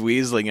time, he's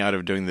weaseling out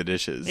of doing the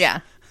dishes. Yeah,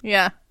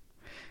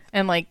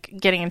 and like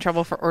getting in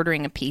trouble for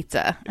ordering a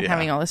pizza and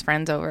having all his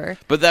friends over.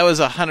 But that was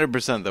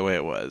 100% the way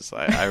it was.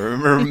 I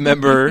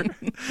remember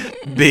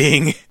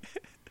being.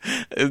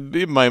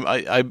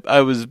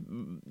 I was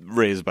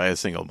raised by a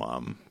single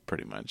mom,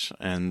 pretty much,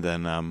 and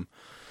then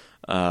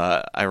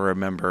I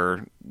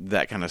remember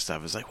that kind of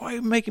stuff. It's like, why are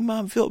you making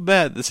Mom feel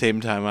bad? At the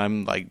same time,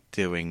 I'm like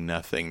doing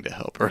nothing to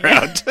help her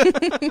out.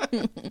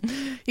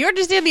 You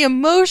understand the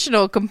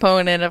emotional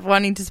component of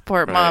wanting to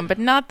support Right. Mom, but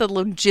not the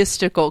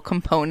logistical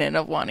component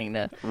of wanting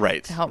to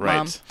help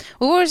Mom.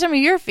 Well, what were some of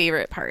your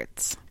favorite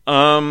parts?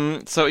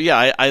 So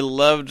yeah, I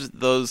loved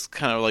those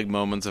kind of like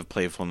moments of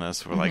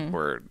playfulness where like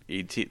where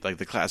E.T., like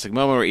the classic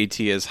moment where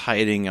E.T. is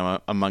hiding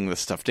among the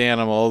stuffed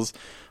animals,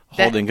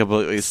 holding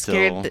completely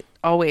still.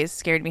 Always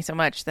scared me so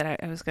much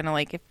that I was gonna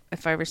like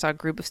if I ever saw a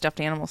group of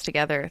stuffed animals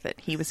together that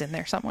he was in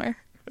there somewhere.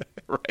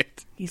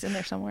 Right. He's in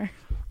there somewhere.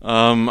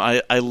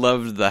 I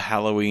loved the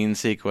Halloween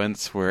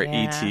sequence where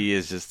Yeah. E.T.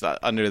 is just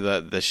under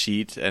the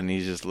sheet and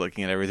he's just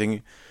looking at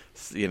everything,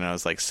 you know,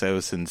 it's like so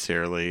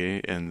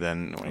sincerely, and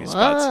then when he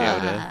spots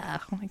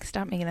Yoda, Like,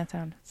 stop making that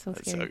sound. It's so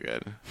it's scary. so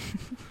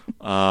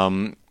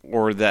good.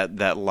 Or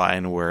that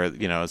line where,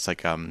 you know, it's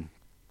like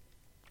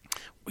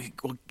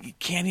well,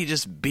 can't he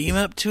just beam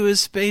up to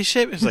his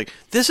spaceship? It's like,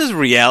 this is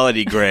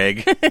reality,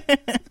 Greg.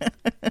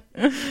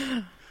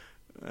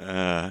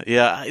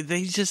 Yeah,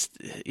 they just,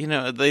 you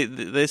know,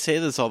 they say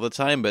this all the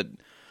time, but,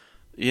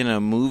 you know,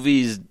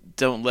 movies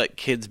don't let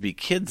kids be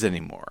kids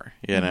anymore,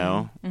 you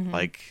know?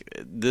 Like,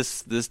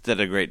 this movie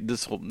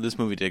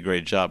did a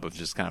great job of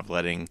just kind of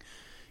letting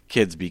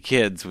kids be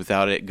kids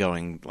without it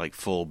going, like,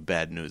 full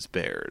Bad News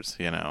Bears,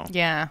 you know?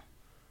 Yeah.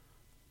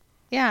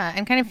 Yeah,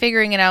 and kind of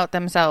figuring it out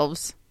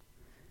themselves.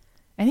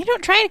 And they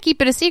don't try to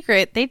keep it a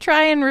secret. They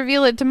try and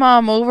reveal it to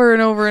Mom over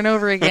and over and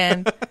over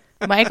again.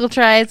 Michael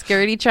tries,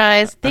 Gertie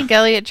tries, I think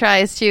Elliot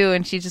tries too,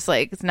 and she's just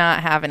like, it's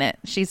not having it.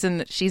 She's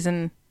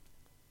in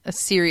a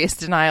serious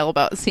denial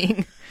about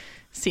seeing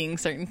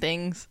certain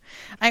things.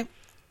 I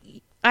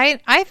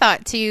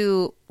thought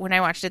too when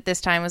I watched it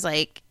this time was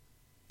like,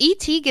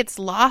 E.T. gets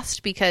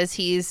lost because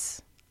he's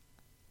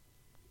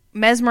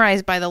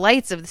mesmerized by the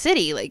lights of the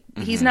city. Like,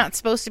 he's not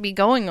supposed to be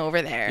going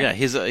over there. Yeah,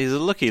 he's a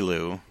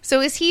looky-loo.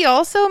 So is he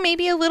also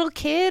maybe a little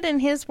kid in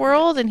his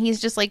world, and he's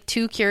just like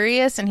too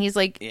curious, and he's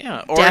like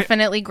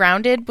definitely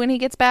grounded when he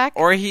gets back?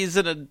 Or he's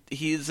an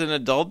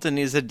adult and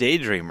he's a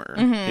daydreamer,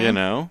 you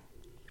know?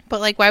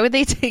 But like, why would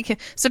they take him?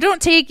 So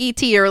don't take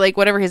E.T. or like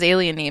whatever his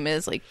alien name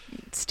is, like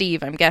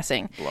Steve, I'm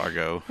guessing.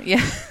 Largo.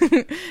 Yeah.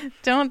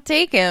 Don't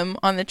take him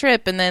on the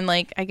trip, and then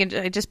like I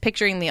just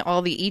picturing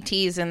all the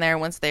E.T.s in there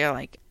once they're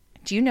like,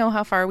 do you know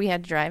how far we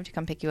had to drive to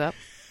come pick you up?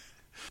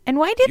 And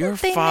why didn't Your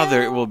they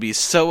father know? will be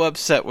so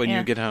upset when Yeah.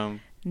 you get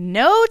home.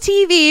 No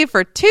TV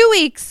for 2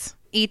 weeks,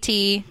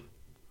 E.T.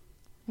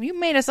 You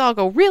made us all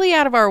go really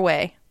out of our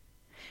way.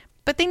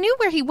 But they knew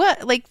where he was.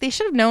 Like, they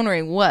should have known where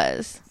he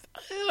was.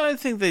 I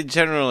think they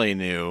generally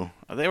knew.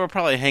 They were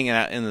probably hanging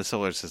out in the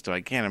solar system.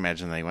 I can't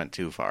imagine they went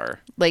too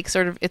far. Like,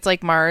 sort of, it's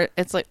like Mars.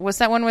 It's like, what's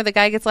that one where the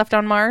guy gets left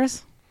on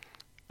Mars?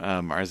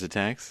 Mars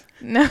Attacks?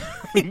 No,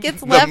 he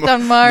gets left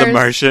on Mars. The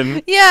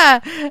Martian? Yeah.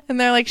 And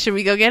they're like, should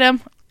we go get him?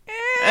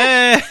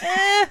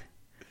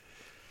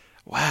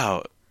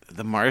 Wow.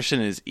 The Martian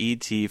is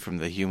E.T. from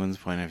the human's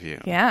point of view.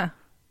 Yeah.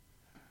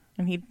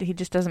 And he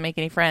just doesn't make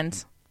any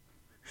friends.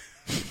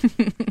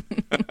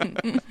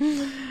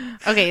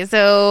 Okay,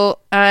 so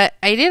I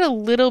did a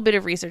little bit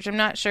of research. I'm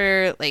not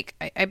sure, like,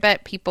 I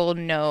bet people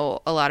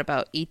know a lot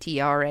about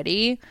E.T.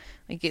 already.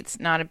 Like,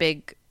 it's not a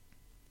big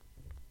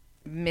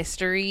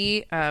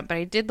mystery, but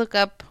I did look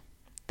up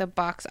the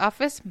box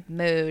office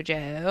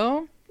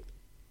mojo.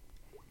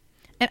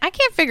 And I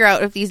can't figure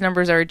out if these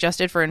numbers are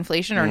adjusted for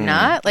inflation or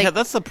not. Like, yeah,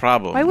 that's the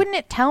problem. why wouldn't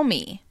it tell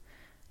me?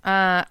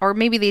 Or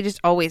maybe they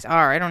just always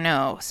are. I don't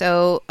know.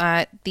 So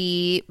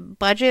the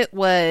budget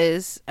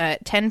was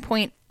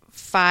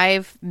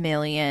 $10.5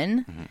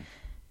 million,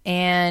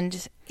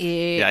 and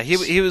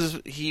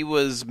he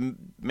was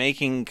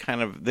making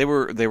kind of they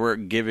were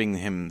giving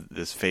him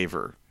this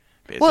favor.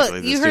 Basically, well,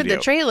 the you heard studio.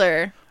 the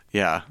trailer.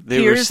 Yeah,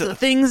 Here's the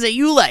things that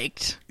you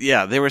liked.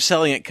 Yeah, they were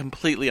selling it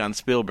completely on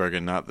Spielberg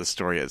and not the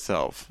story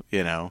itself,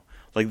 you know?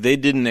 Like,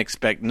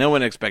 no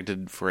one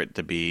expected for it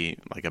to be,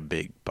 like, a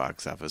big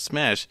box office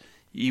smash.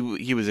 He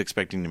was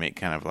expecting to make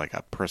kind of like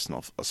a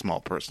small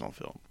personal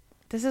film.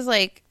 This is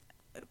like,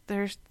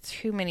 there's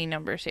too many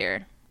numbers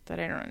here that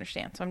I don't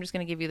understand. So I'm just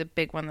going to give you the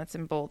big one that's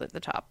in bold at the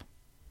top.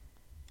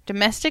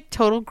 Domestic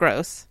total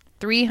gross,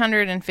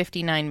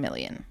 $359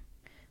 million.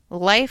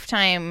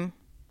 Lifetime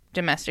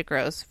domestic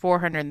gross,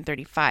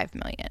 $435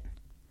 million.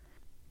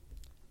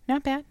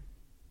 Not bad.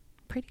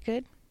 Pretty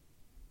good.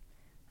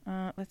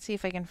 Let's see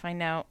if I can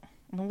find out.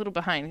 I'm a little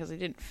behind because I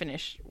didn't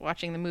finish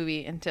watching the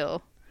movie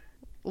until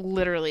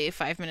literally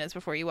 5 minutes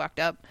before you walked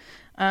up.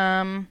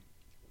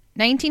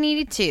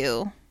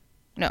 1982.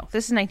 No,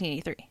 this is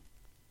 1983.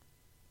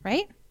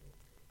 Right?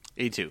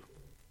 82.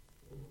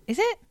 Is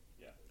it?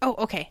 Yeah. Oh,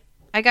 okay.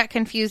 I got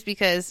confused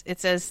because it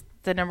says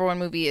the number one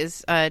movie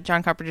is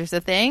John Carpenter's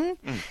The Thing.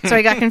 So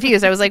I got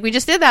confused. I was like, we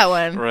just did that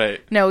one. Right.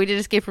 No, we did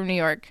Escape from New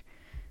York.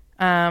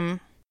 Anyway.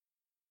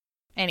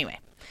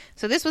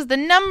 So this was the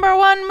number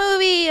one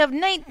movie of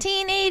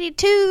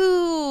 1982.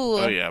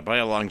 Oh, yeah, by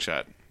a long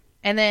shot.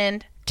 And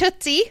then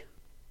Tootsie,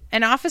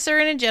 An Officer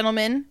and a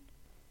Gentleman,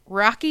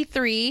 Rocky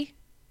III,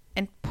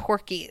 and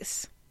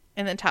Porky's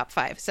in the top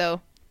 5.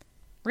 So,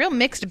 real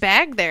mixed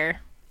bag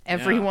there,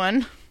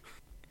 everyone. Yeah.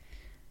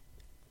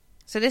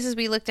 So this is,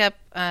 we looked up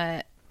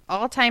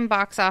all-time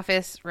box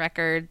office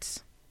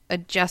records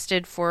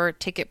adjusted for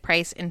ticket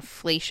price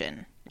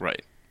inflation.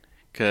 Right.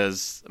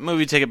 Because a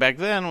movie ticket back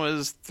then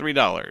was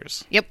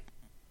 $3. Yep.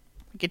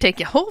 You could take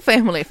your whole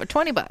family for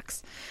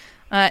 $20.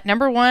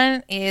 Number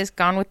 1 is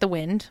Gone with the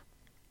Wind.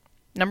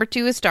 Number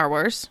 2 is Star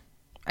Wars.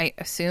 I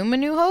assume A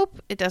New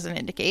Hope. It doesn't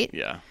indicate.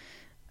 Yeah.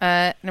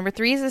 Number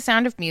 3 is The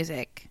Sound of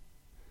Music.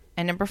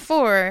 And number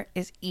 4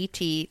 is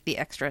E.T. the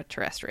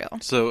Extraterrestrial.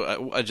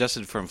 So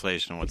adjusted for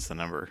inflation, what's the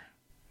number?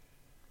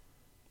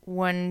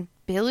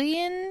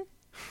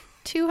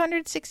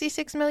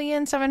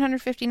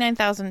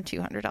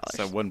 $1,266,759,200.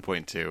 So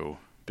 $1.2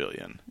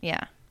 billion.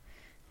 Yeah.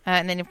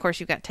 And then, of course,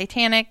 you've got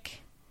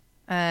Titanic.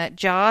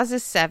 Jaws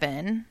is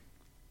 7.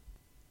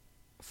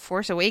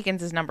 Force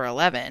Awakens is number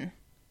 11.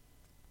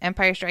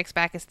 Empire Strikes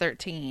Back is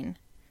 13.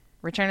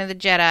 Return of the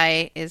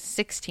Jedi is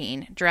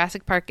 16.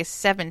 Jurassic Park is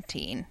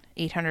 17.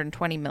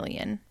 $820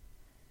 million.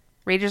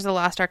 Raiders of the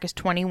Lost Ark is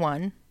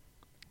 21.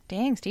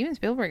 Dang, Steven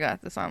Spielberg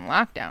got this on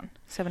lockdown.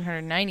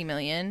 $790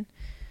 million.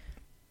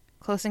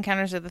 Close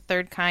Encounters of the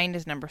Third Kind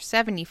is number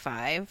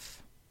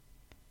 75.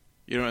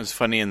 You know, it's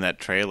funny in that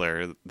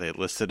trailer, they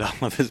listed all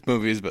of his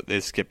movies, but they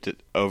skipped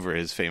it over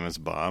his famous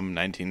bomb,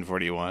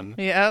 1941.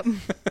 Yep.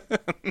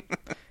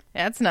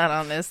 That's not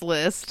on this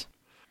list.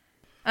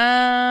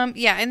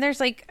 Yeah, and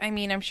there's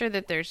I'm sure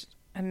that there's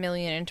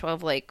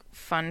 1,012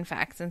 fun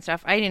facts and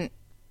stuff. I didn't,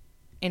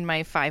 in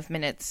my 5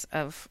 minutes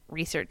of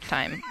research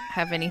time,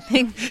 have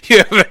anything.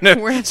 You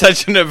have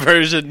such an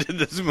aversion to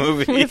this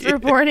movie. With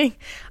reporting.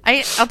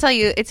 I'll tell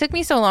you, it took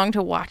me so long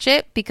to watch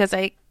it because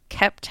I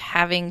kept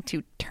having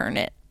to turn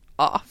it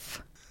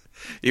off.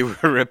 You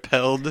were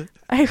repelled?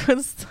 I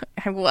was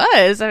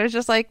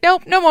just like,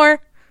 nope, no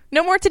more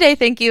today,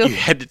 thank you. You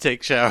had to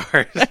take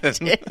showers. I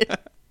did.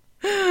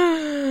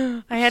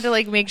 I had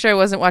to make sure I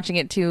wasn't watching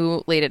it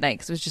too late at night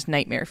because it was just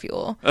nightmare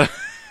fuel.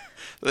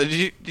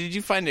 Did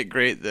you find it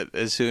great that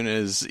as soon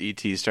as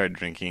E.T. started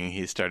drinking,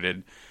 he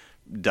started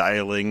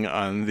dialing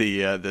on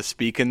the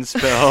speak and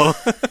spell?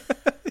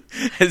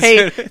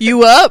 Hey,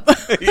 you up?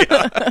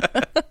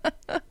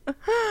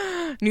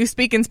 New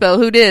speak and spell.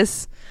 Who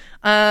dis?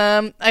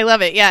 I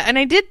love it. Yeah, and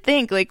I did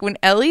think when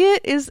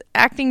Elliot is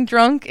acting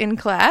drunk in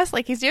class,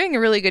 he's doing a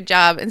really good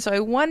job, and so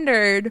I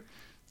wondered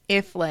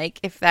if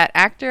that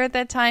actor at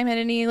that time had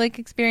any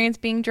experience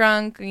being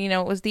drunk.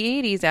 It was the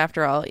 80s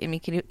after all. I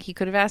mean, he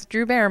could have asked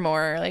Drew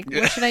Barrymore,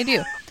 what should I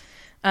do?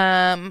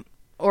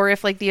 Or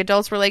if the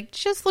adults were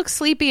just look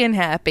sleepy and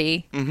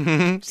happy.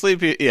 Mm-hmm.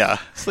 Sleepy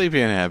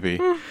and happy.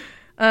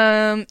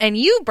 And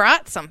you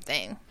brought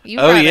something. You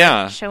brought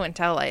a show and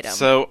tell item.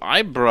 So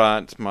I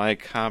brought my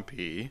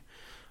copy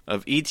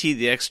of E.T.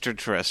 the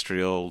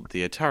Extraterrestrial,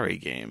 the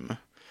Atari game.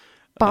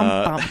 Bum,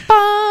 bum,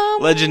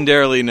 bum.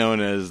 Legendarily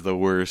known as the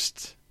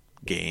worst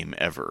game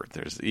ever.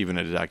 There's even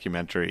a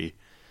documentary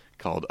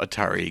called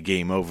Atari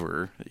Game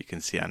Over that you can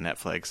see on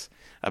Netflix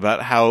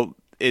about how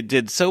it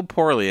did so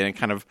poorly and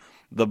kind of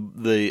the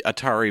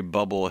Atari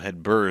bubble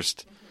had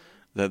burst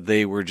that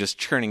they were just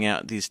churning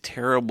out these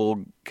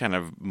terrible kind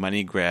of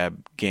money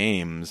grab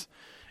games,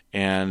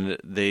 and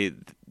they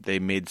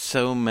made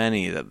so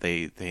many that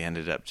they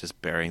ended up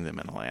just burying them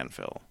in a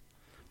landfill.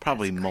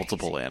 Probably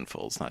multiple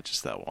landfills, not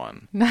just that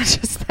one. Not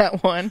just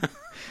that one.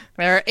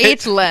 There are 8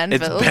 landfills.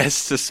 It's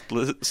best to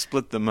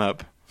split them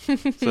up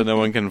so no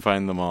one can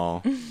find them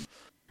all.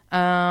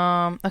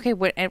 Okay,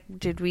 what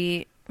did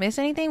we miss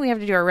anything? We have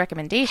to do our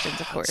recommendations,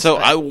 of course.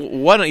 So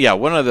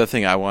one other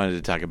thing I wanted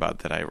to talk about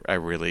that I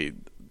really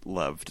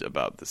loved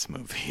about this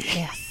movie.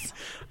 Yes.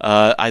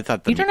 I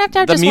thought you don't have to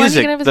have just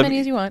music, one. You can have as many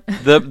as you want.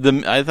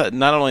 I thought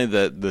not only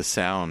the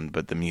sound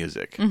but the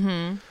music.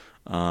 Mm-hmm.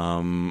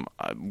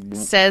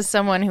 Says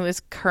someone who is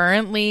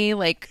currently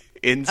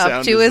in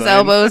up to his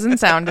elbows in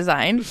sound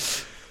design.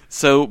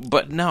 So,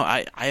 but no,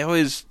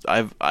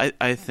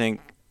 I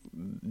think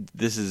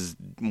this is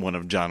one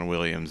of John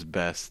Williams'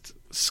 best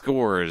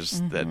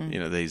scores that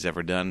he's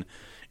ever done,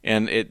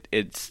 and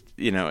it's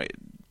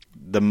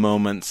the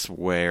moments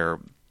where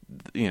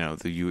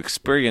you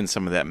experience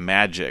some of that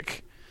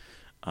magic.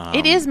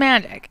 It is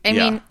magic. I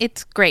mean,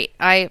 it's great.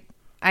 I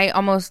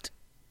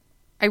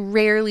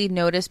rarely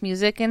notice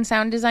music and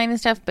sound design and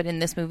stuff, but in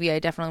this movie, I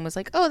definitely was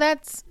like, "Oh,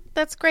 that's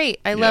great."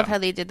 I love how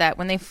they did that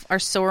when they are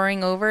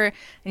soaring over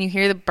and you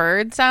hear the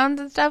bird sounds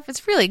and stuff.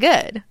 It's really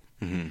good.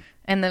 Mm-hmm.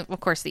 And of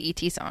course, the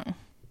E.T. song,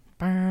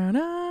 so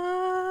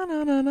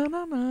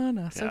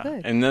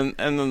good. And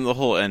then the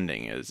whole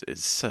ending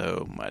is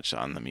so much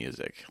on the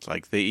music. It's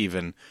they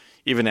even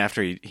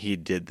after he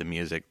did the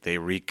music, they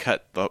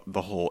recut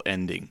the whole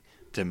ending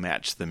to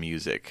match the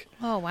music.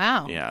 Oh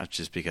wow! Yeah,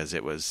 just because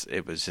it was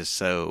just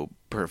so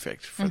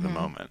perfect for the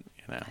moment.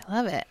 I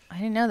love it. I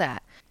didn't know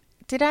that.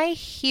 Did I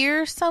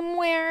hear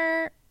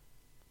somewhere,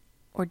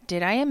 or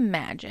did I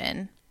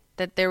imagine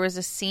that there was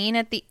a scene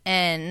at the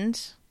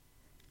end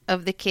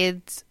of the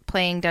kids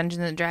playing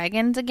Dungeons and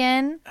Dragons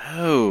again?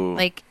 Oh,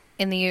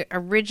 in the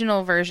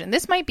original version,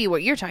 this might be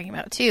what you're talking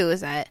about too,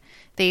 is that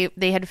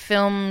they had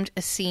filmed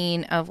a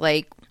scene of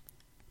like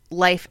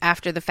life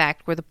after the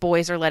fact where the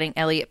boys are letting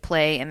Elliot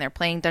play and they're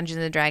playing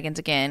Dungeons and Dragons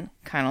again,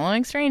 kind of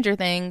like Stranger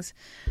Things.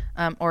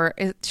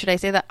 Should I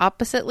say that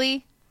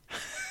oppositely?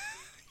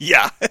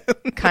 Yeah.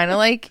 Kind of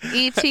like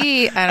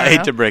E.T. I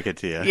hate to break it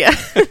to you.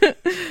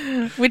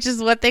 Yeah. Which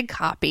is what they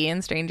copy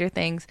in Stranger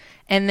Things.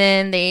 And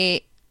then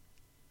they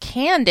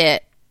canned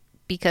it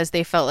because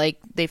they felt like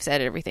they've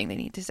said everything they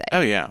need to say.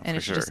 Oh, yeah, and for it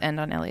should sure. just end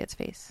on Elliot's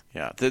face.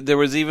 Yeah. There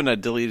was even a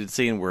deleted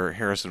scene where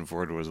Harrison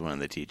Ford was one of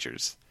the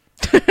teachers.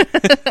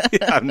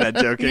 I'm not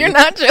joking. You're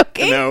not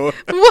joking? No.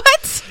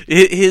 What?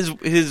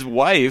 His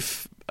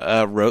wife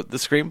wrote the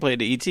screenplay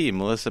to E.T.,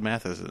 Melissa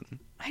Matheson.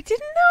 I didn't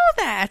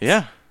know that.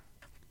 Yeah.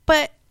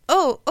 But,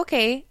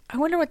 okay. I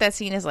wonder what that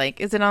scene is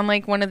like. Is it on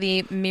like one of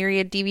the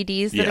myriad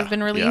DVDs that have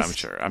been released? Yeah, I'm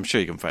sure. I'm sure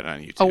you can find it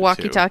on YouTube. A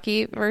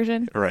walkie-talkie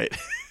version? Right.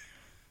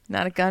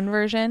 Not a gun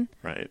version?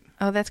 Right.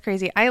 Oh, that's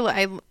crazy.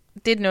 I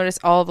did notice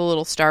all the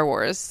little Star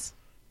Wars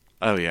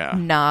Oh, yeah.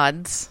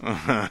 nods.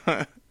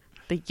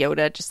 The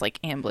Yoda just like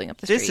ambling up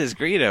the street. This is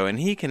Greedo, and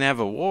he can have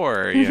a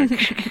war. Yeah.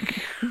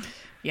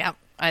 Yeah.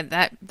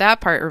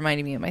 That part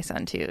reminded me of my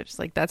son, too. Just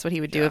like that's what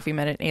he would do if he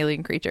met an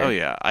alien creature. Oh,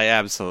 yeah. I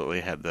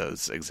absolutely had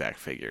those exact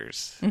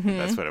figures. Mm-hmm.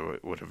 That's what I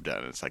would have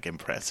done. It's like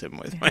impress him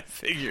with my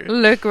figure.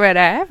 Look what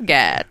I've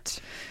got.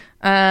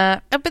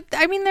 But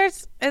I mean,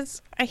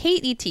 I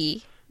hate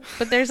E.T.,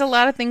 but there's a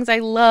lot of things I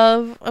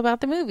love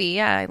about the movie.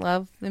 Yeah, I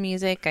love the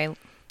music.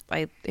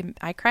 I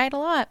cried a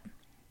lot.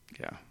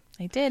 Yeah.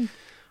 I did.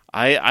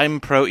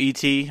 I'm pro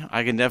ET.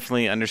 I can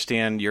definitely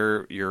understand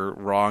your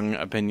wrong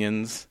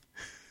opinions.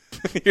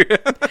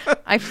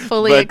 I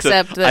fully But,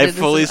 accept that. I it is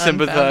fully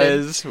unfounded.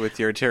 sympathize with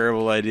your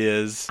terrible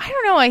ideas. I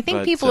don't know. I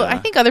think I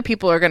think other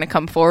people are going to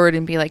come forward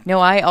and be like, "No,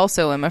 I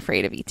also am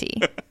afraid of ET."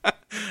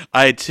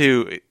 I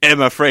too am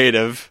afraid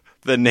of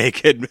the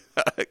naked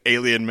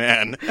alien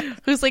man.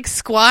 Who's like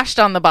squashed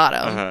on the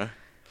bottom. Uh-huh.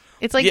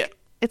 It's like Yeah.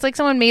 it's like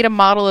someone made a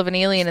model of an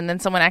alien and then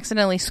someone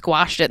accidentally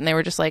squashed it and they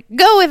were just like,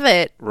 "Go with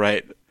it."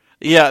 Right.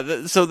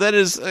 Yeah. So that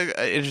is an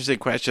interesting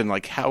question.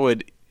 Like, how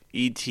would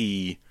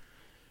E.T.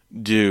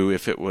 do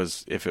if it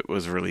was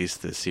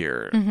released this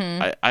year?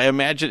 Mm-hmm. I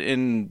imagine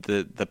in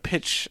the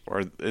pitch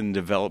or in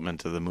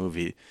development of the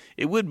movie,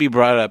 it would be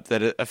brought up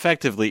that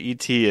effectively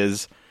E.T.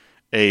 is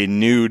a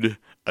nude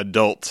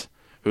adult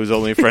whose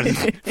only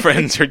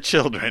friends are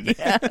children.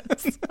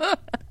 Yes.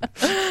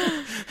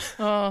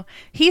 Oh,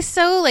 he's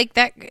so like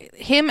that.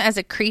 Him as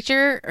a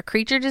creature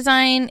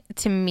design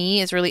to me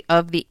is really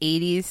of the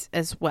 80s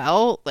as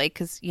well. Like,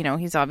 because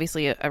he's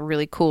obviously a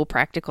really cool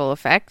practical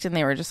effect, and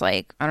they were just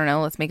like, I don't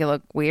know, let's make it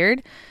look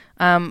weird.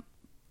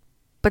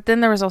 But then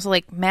there was also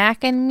like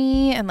Mac and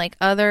Me and like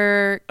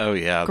other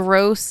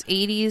gross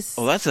 80s.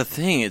 Well, that's the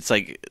thing. It's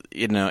like,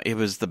 it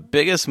was the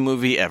biggest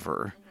movie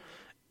ever.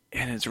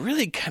 And it's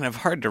really kind of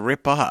hard to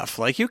rip off.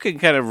 Like, you can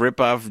kind of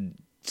rip off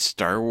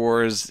Star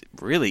Wars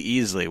really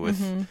easily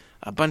with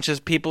a bunch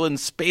of people in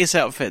space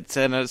outfits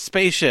and a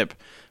spaceship.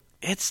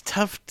 It's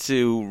tough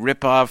to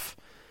rip off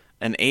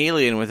an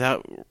alien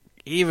without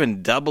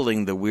even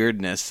doubling the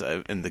weirdness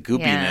and the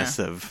goopiness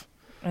of...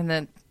 And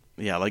then...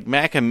 Yeah, like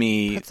Mac and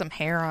Me... Put some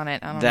hair on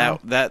it. I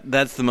don't know.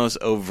 That's the most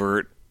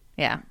overt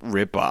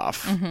rip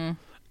off. Mm-hmm.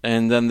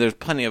 And then there's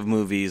plenty of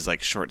movies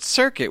like Short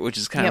Circuit, which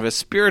is kind of a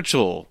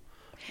spiritual...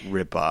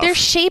 rip-off. They're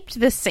shaped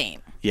the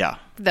same. Yeah.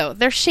 Though.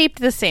 They're shaped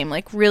the same.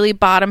 Like really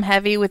bottom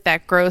heavy with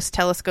that gross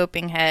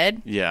telescoping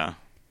head. Yeah.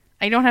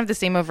 I don't have the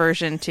same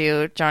aversion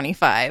to Johnny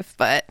Five,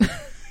 but...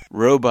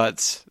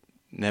 Robots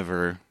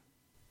never...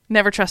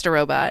 Never trust a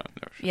robot.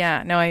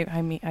 Yeah, no,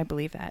 I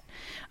believe that.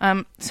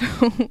 So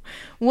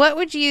what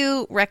would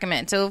you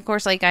recommend? So, of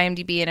course, like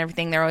IMDb and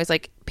everything, they're always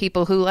like,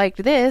 people who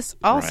liked this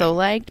also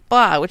liked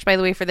blah, which, by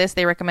the way, for this,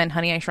 they recommend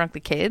Honey, I Shrunk the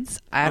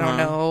Kids. I don't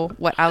know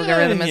what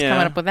algorithm is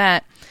coming up with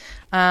that.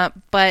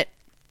 But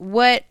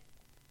what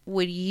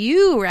would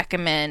you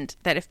recommend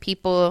that if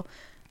people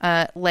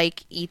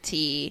like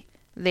E.T.,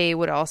 they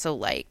would also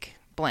like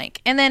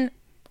blank? And then,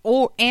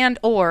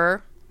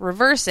 or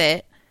reverse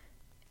it,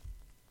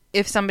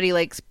 if somebody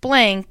likes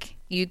blank,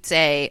 you'd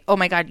say, oh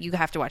my God, you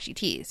have to watch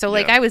E.T. So,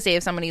 like, I would say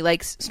if somebody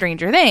likes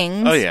Stranger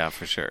Things. Oh, yeah,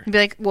 for sure. You'd be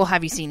like, well,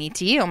 have you seen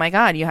E.T.? Oh my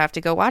God, you have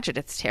to go watch it.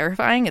 It's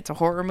terrifying. It's a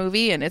horror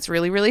movie, and it's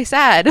really, really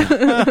sad.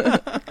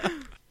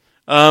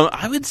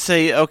 I would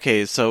say,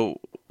 okay, so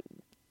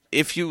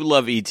if you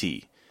love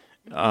E.T.,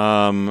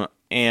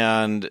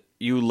 and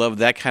you love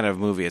that kind of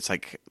movie, it's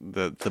like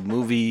the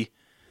movie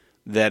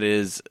that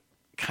is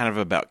kind of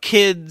about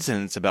kids,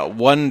 and it's about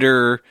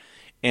wonder,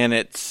 and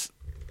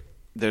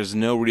there's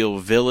no real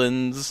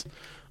villains.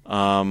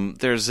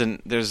 There's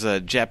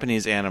a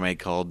Japanese anime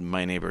called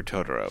My Neighbor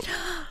Totoro.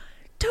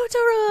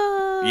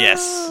 Totoro!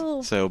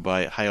 Yes. So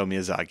by Hayao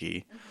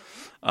Miyazaki.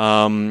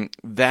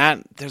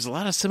 There's a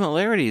lot of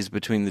similarities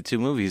between the two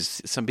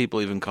movies. Some people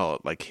even call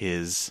it like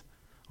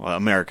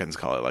Americans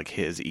call it like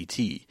his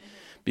E.T.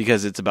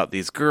 because it's about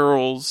these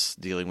girls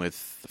dealing with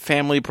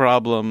family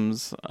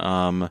problems,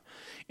 and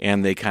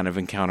they kind of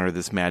encounter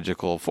this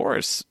magical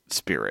forest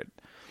spirit.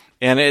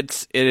 And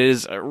it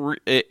is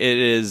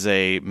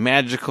a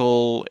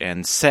magical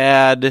and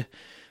sad,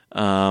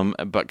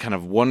 but kind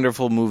of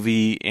wonderful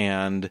movie.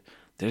 And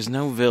there's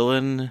no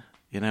villain.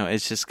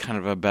 It's just kind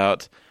of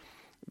about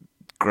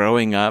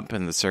growing up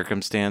and the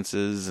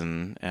circumstances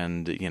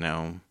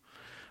and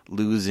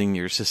losing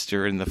your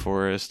sister in the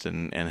forest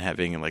and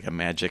having like a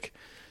magic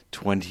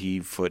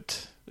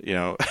 20-foot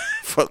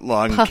foot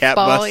long cat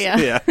Puffball, bus.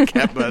 yeah.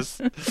 Cat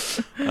bus.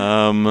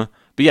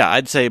 But yeah,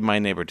 I'd say My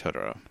Neighbor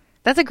Totoro.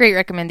 That's a great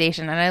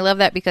recommendation, and I love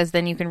that because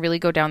then you can really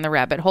go down the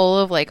rabbit hole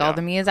of like all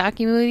the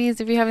Miyazaki movies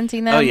if you haven't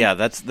seen them. Oh yeah,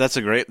 that's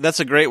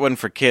a great one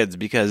for kids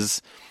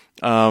because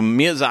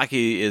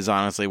Miyazaki is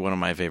honestly one of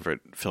my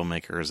favorite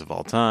filmmakers of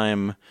all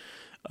time.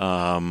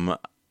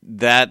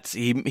 That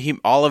he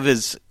all of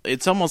his,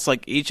 it's almost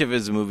like each of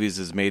his movies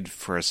is made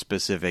for a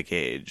specific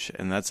age,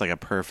 and that's like a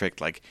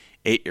perfect like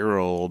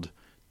 8-year-old,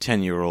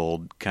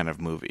 10-year-old kind of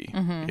movie,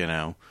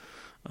 and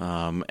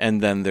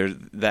then there's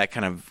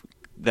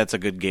that's a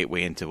good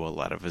gateway into a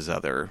lot of his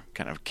other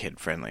kind of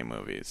kid-friendly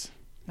movies.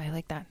 I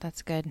like that.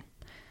 That's good.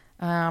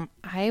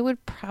 I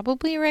would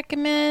probably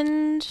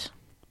recommend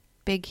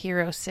Big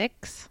Hero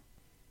 6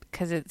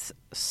 because it's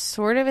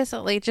sort of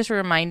it just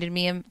reminded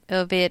me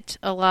of it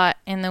a lot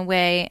in the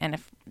way. And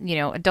if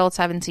adults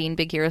haven't seen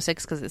Big Hero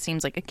 6 because it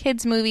seems like a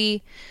kid's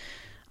movie,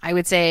 I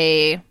would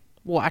say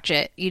watch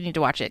it. You need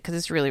to watch it because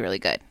it's really, really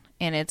good.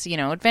 And it's,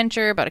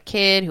 adventure about a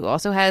kid who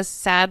also has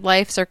sad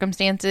life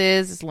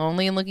circumstances, is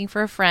lonely and looking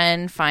for a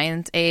friend,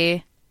 finds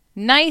a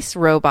nice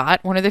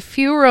robot, one of the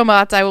few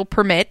robots I will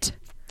permit,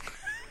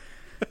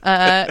 who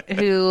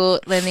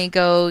then they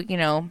go,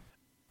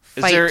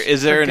 fight.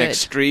 Is there an good.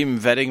 extreme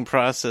vetting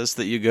process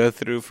that you go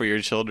through for your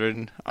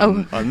children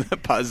on the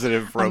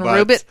positive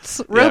robots?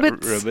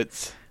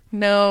 Robots.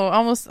 No,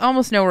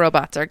 almost no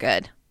robots are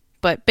good.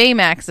 But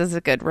Baymax is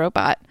a good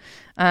robot.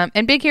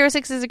 And Big Hero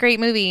 6 is a great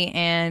movie,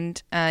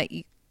 and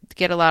you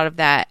get a lot of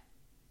that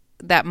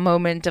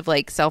moment of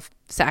like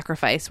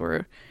self-sacrifice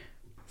where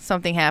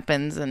something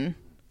happens and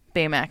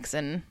Baymax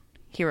and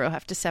Hero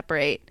have to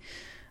separate.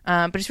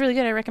 But it's really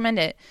good. I recommend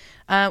it.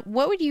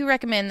 What would you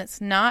recommend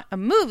that's not a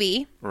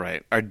movie?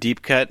 Right. Our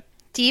deep cut.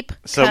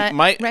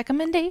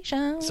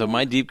 Recommendation. So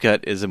my deep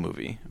cut is a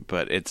movie,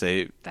 but it's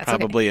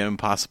probably an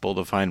impossible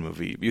to find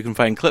movie. You can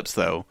find clips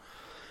though,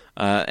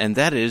 and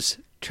that is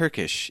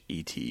Turkish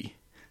E.T.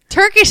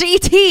 Turkish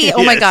E.T.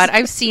 Oh my Yes. God,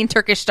 I've seen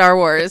Turkish Star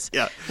Wars.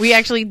 Yeah. We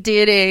actually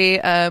did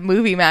a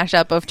movie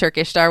mashup of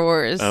Turkish Star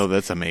Wars. Oh,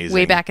 that's amazing.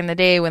 Way back in the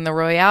day when the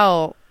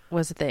Royale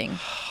was a thing.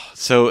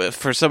 So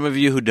for some of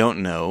you who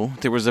don't know,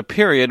 there was a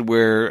period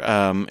where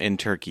in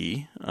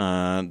Turkey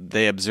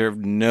they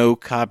observed no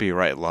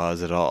copyright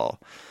laws at all.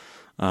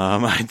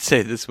 I'd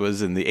say this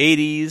was in the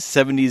 80s,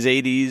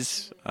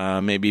 70s,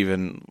 80s, maybe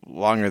even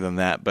longer than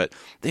that. But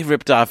they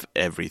ripped off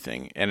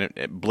everything, and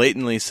it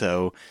blatantly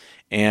so.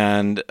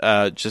 And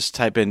just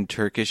type in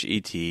Turkish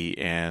ET,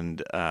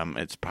 and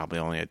it's probably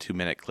only a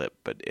 2-minute clip,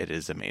 but it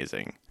is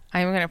amazing.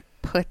 I'm going to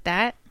put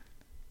that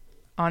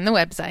on the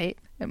website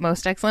at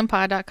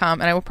mostexcellentpod.com,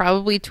 and I will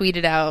probably tweet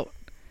it out.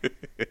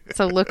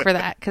 So look for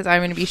that, because I'm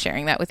going to be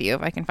sharing that with you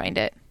if I can find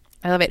it.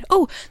 I love it.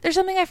 Oh, there's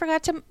something I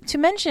forgot to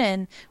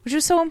mention, which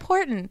was so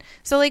important.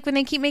 So, like, when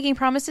they keep making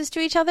promises to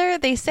each other,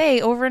 they say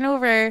over and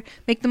over,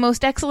 make the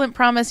most excellent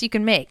promise you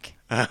can make.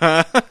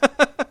 I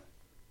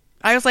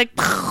was like,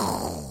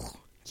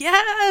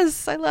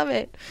 yes, I love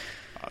it.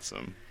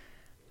 Awesome.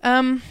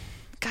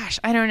 Gosh,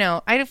 I don't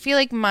know. I feel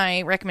like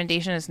my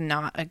recommendation is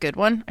not a good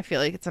one. I feel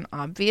like it's an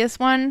obvious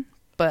one,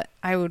 but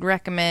I would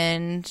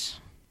recommend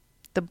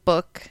the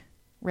book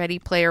Ready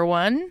Player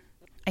One.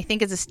 I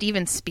think it's a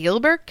Steven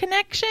Spielberg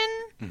connection.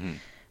 Mm-hmm.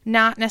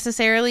 Not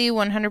necessarily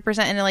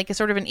 100% in like a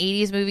sort of an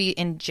 80s movie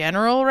in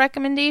general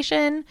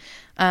recommendation,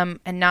 and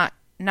not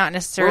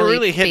necessarily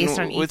really based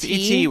on with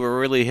E.T. We're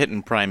really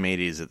hitting prime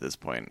 80s at this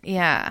point.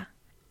 Yeah.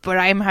 But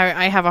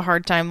I have a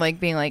hard time like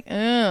being like,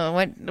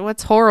 oh,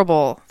 what's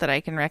horrible that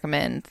I can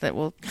recommend that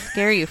will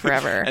scare you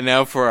forever. And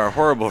now for our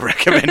horrible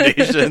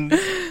recommendation.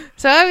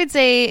 So I would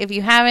say if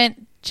you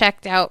haven't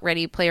checked out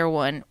Ready Player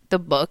One, the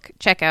book,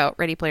 check out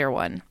Ready Player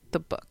One, the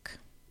book.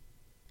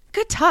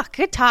 Good talk.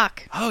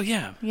 Oh,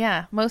 yeah.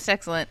 Yeah, most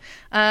excellent.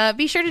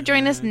 Be sure to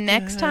join us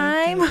next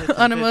time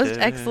on a most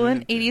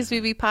excellent 80s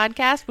movie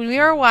podcast when we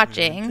are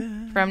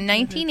watching from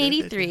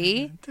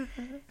 1983,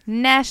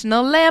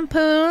 National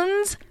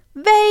Lampoon's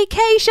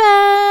Vacation.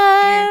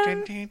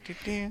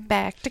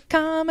 Back to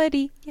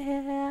comedy,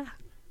 yeah.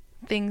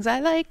 Things I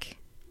like.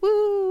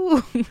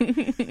 Woo!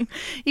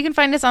 You can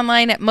find us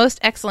online at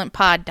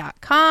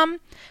mostexcellentpod.com.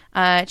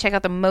 Check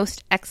out the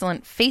Most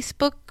Excellent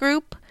Facebook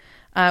group.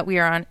 We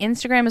are on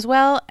Instagram as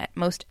well at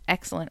Most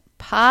Excellent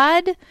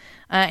Pod.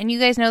 And you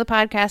guys know the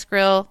podcast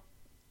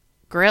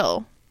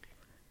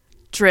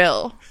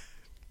drill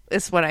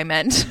is what I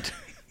meant.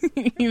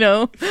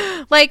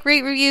 Like,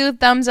 rate, review,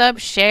 thumbs up,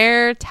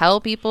 share, tell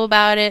people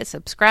about it,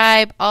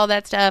 subscribe, all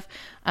that stuff.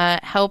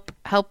 Help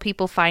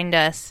people find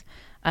us.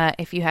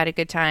 If you had a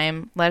good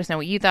time, let us know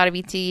what you thought of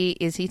E.T.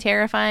 Is he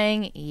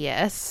terrifying?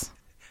 Yes.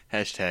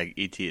 Hashtag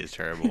ET is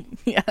terrible.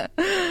 Yeah.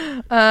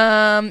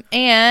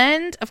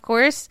 And of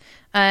course,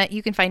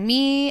 you can find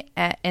me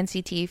at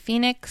NCT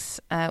Phoenix,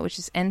 which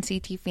is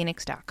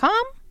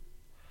nctphoenix.com.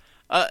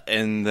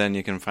 And then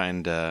you can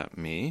find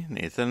me,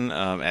 Nathan,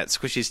 at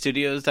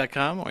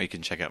squishystudios.com, or you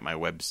can check out my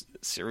web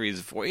series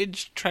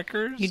Voyage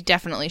Trekkers. You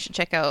definitely should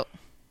check out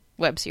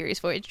web series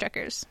Voyage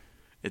Trekkers.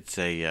 It's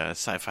a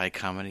sci-fi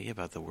comedy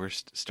about the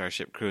worst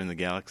starship crew in the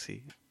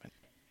galaxy.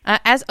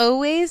 As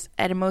always,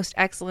 at a most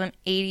excellent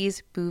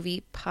 80s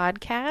movie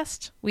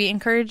podcast, we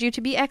encourage you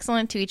to be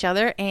excellent to each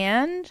other,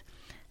 and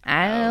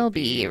I'll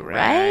be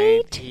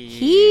right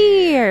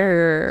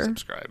here.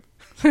 Subscribe.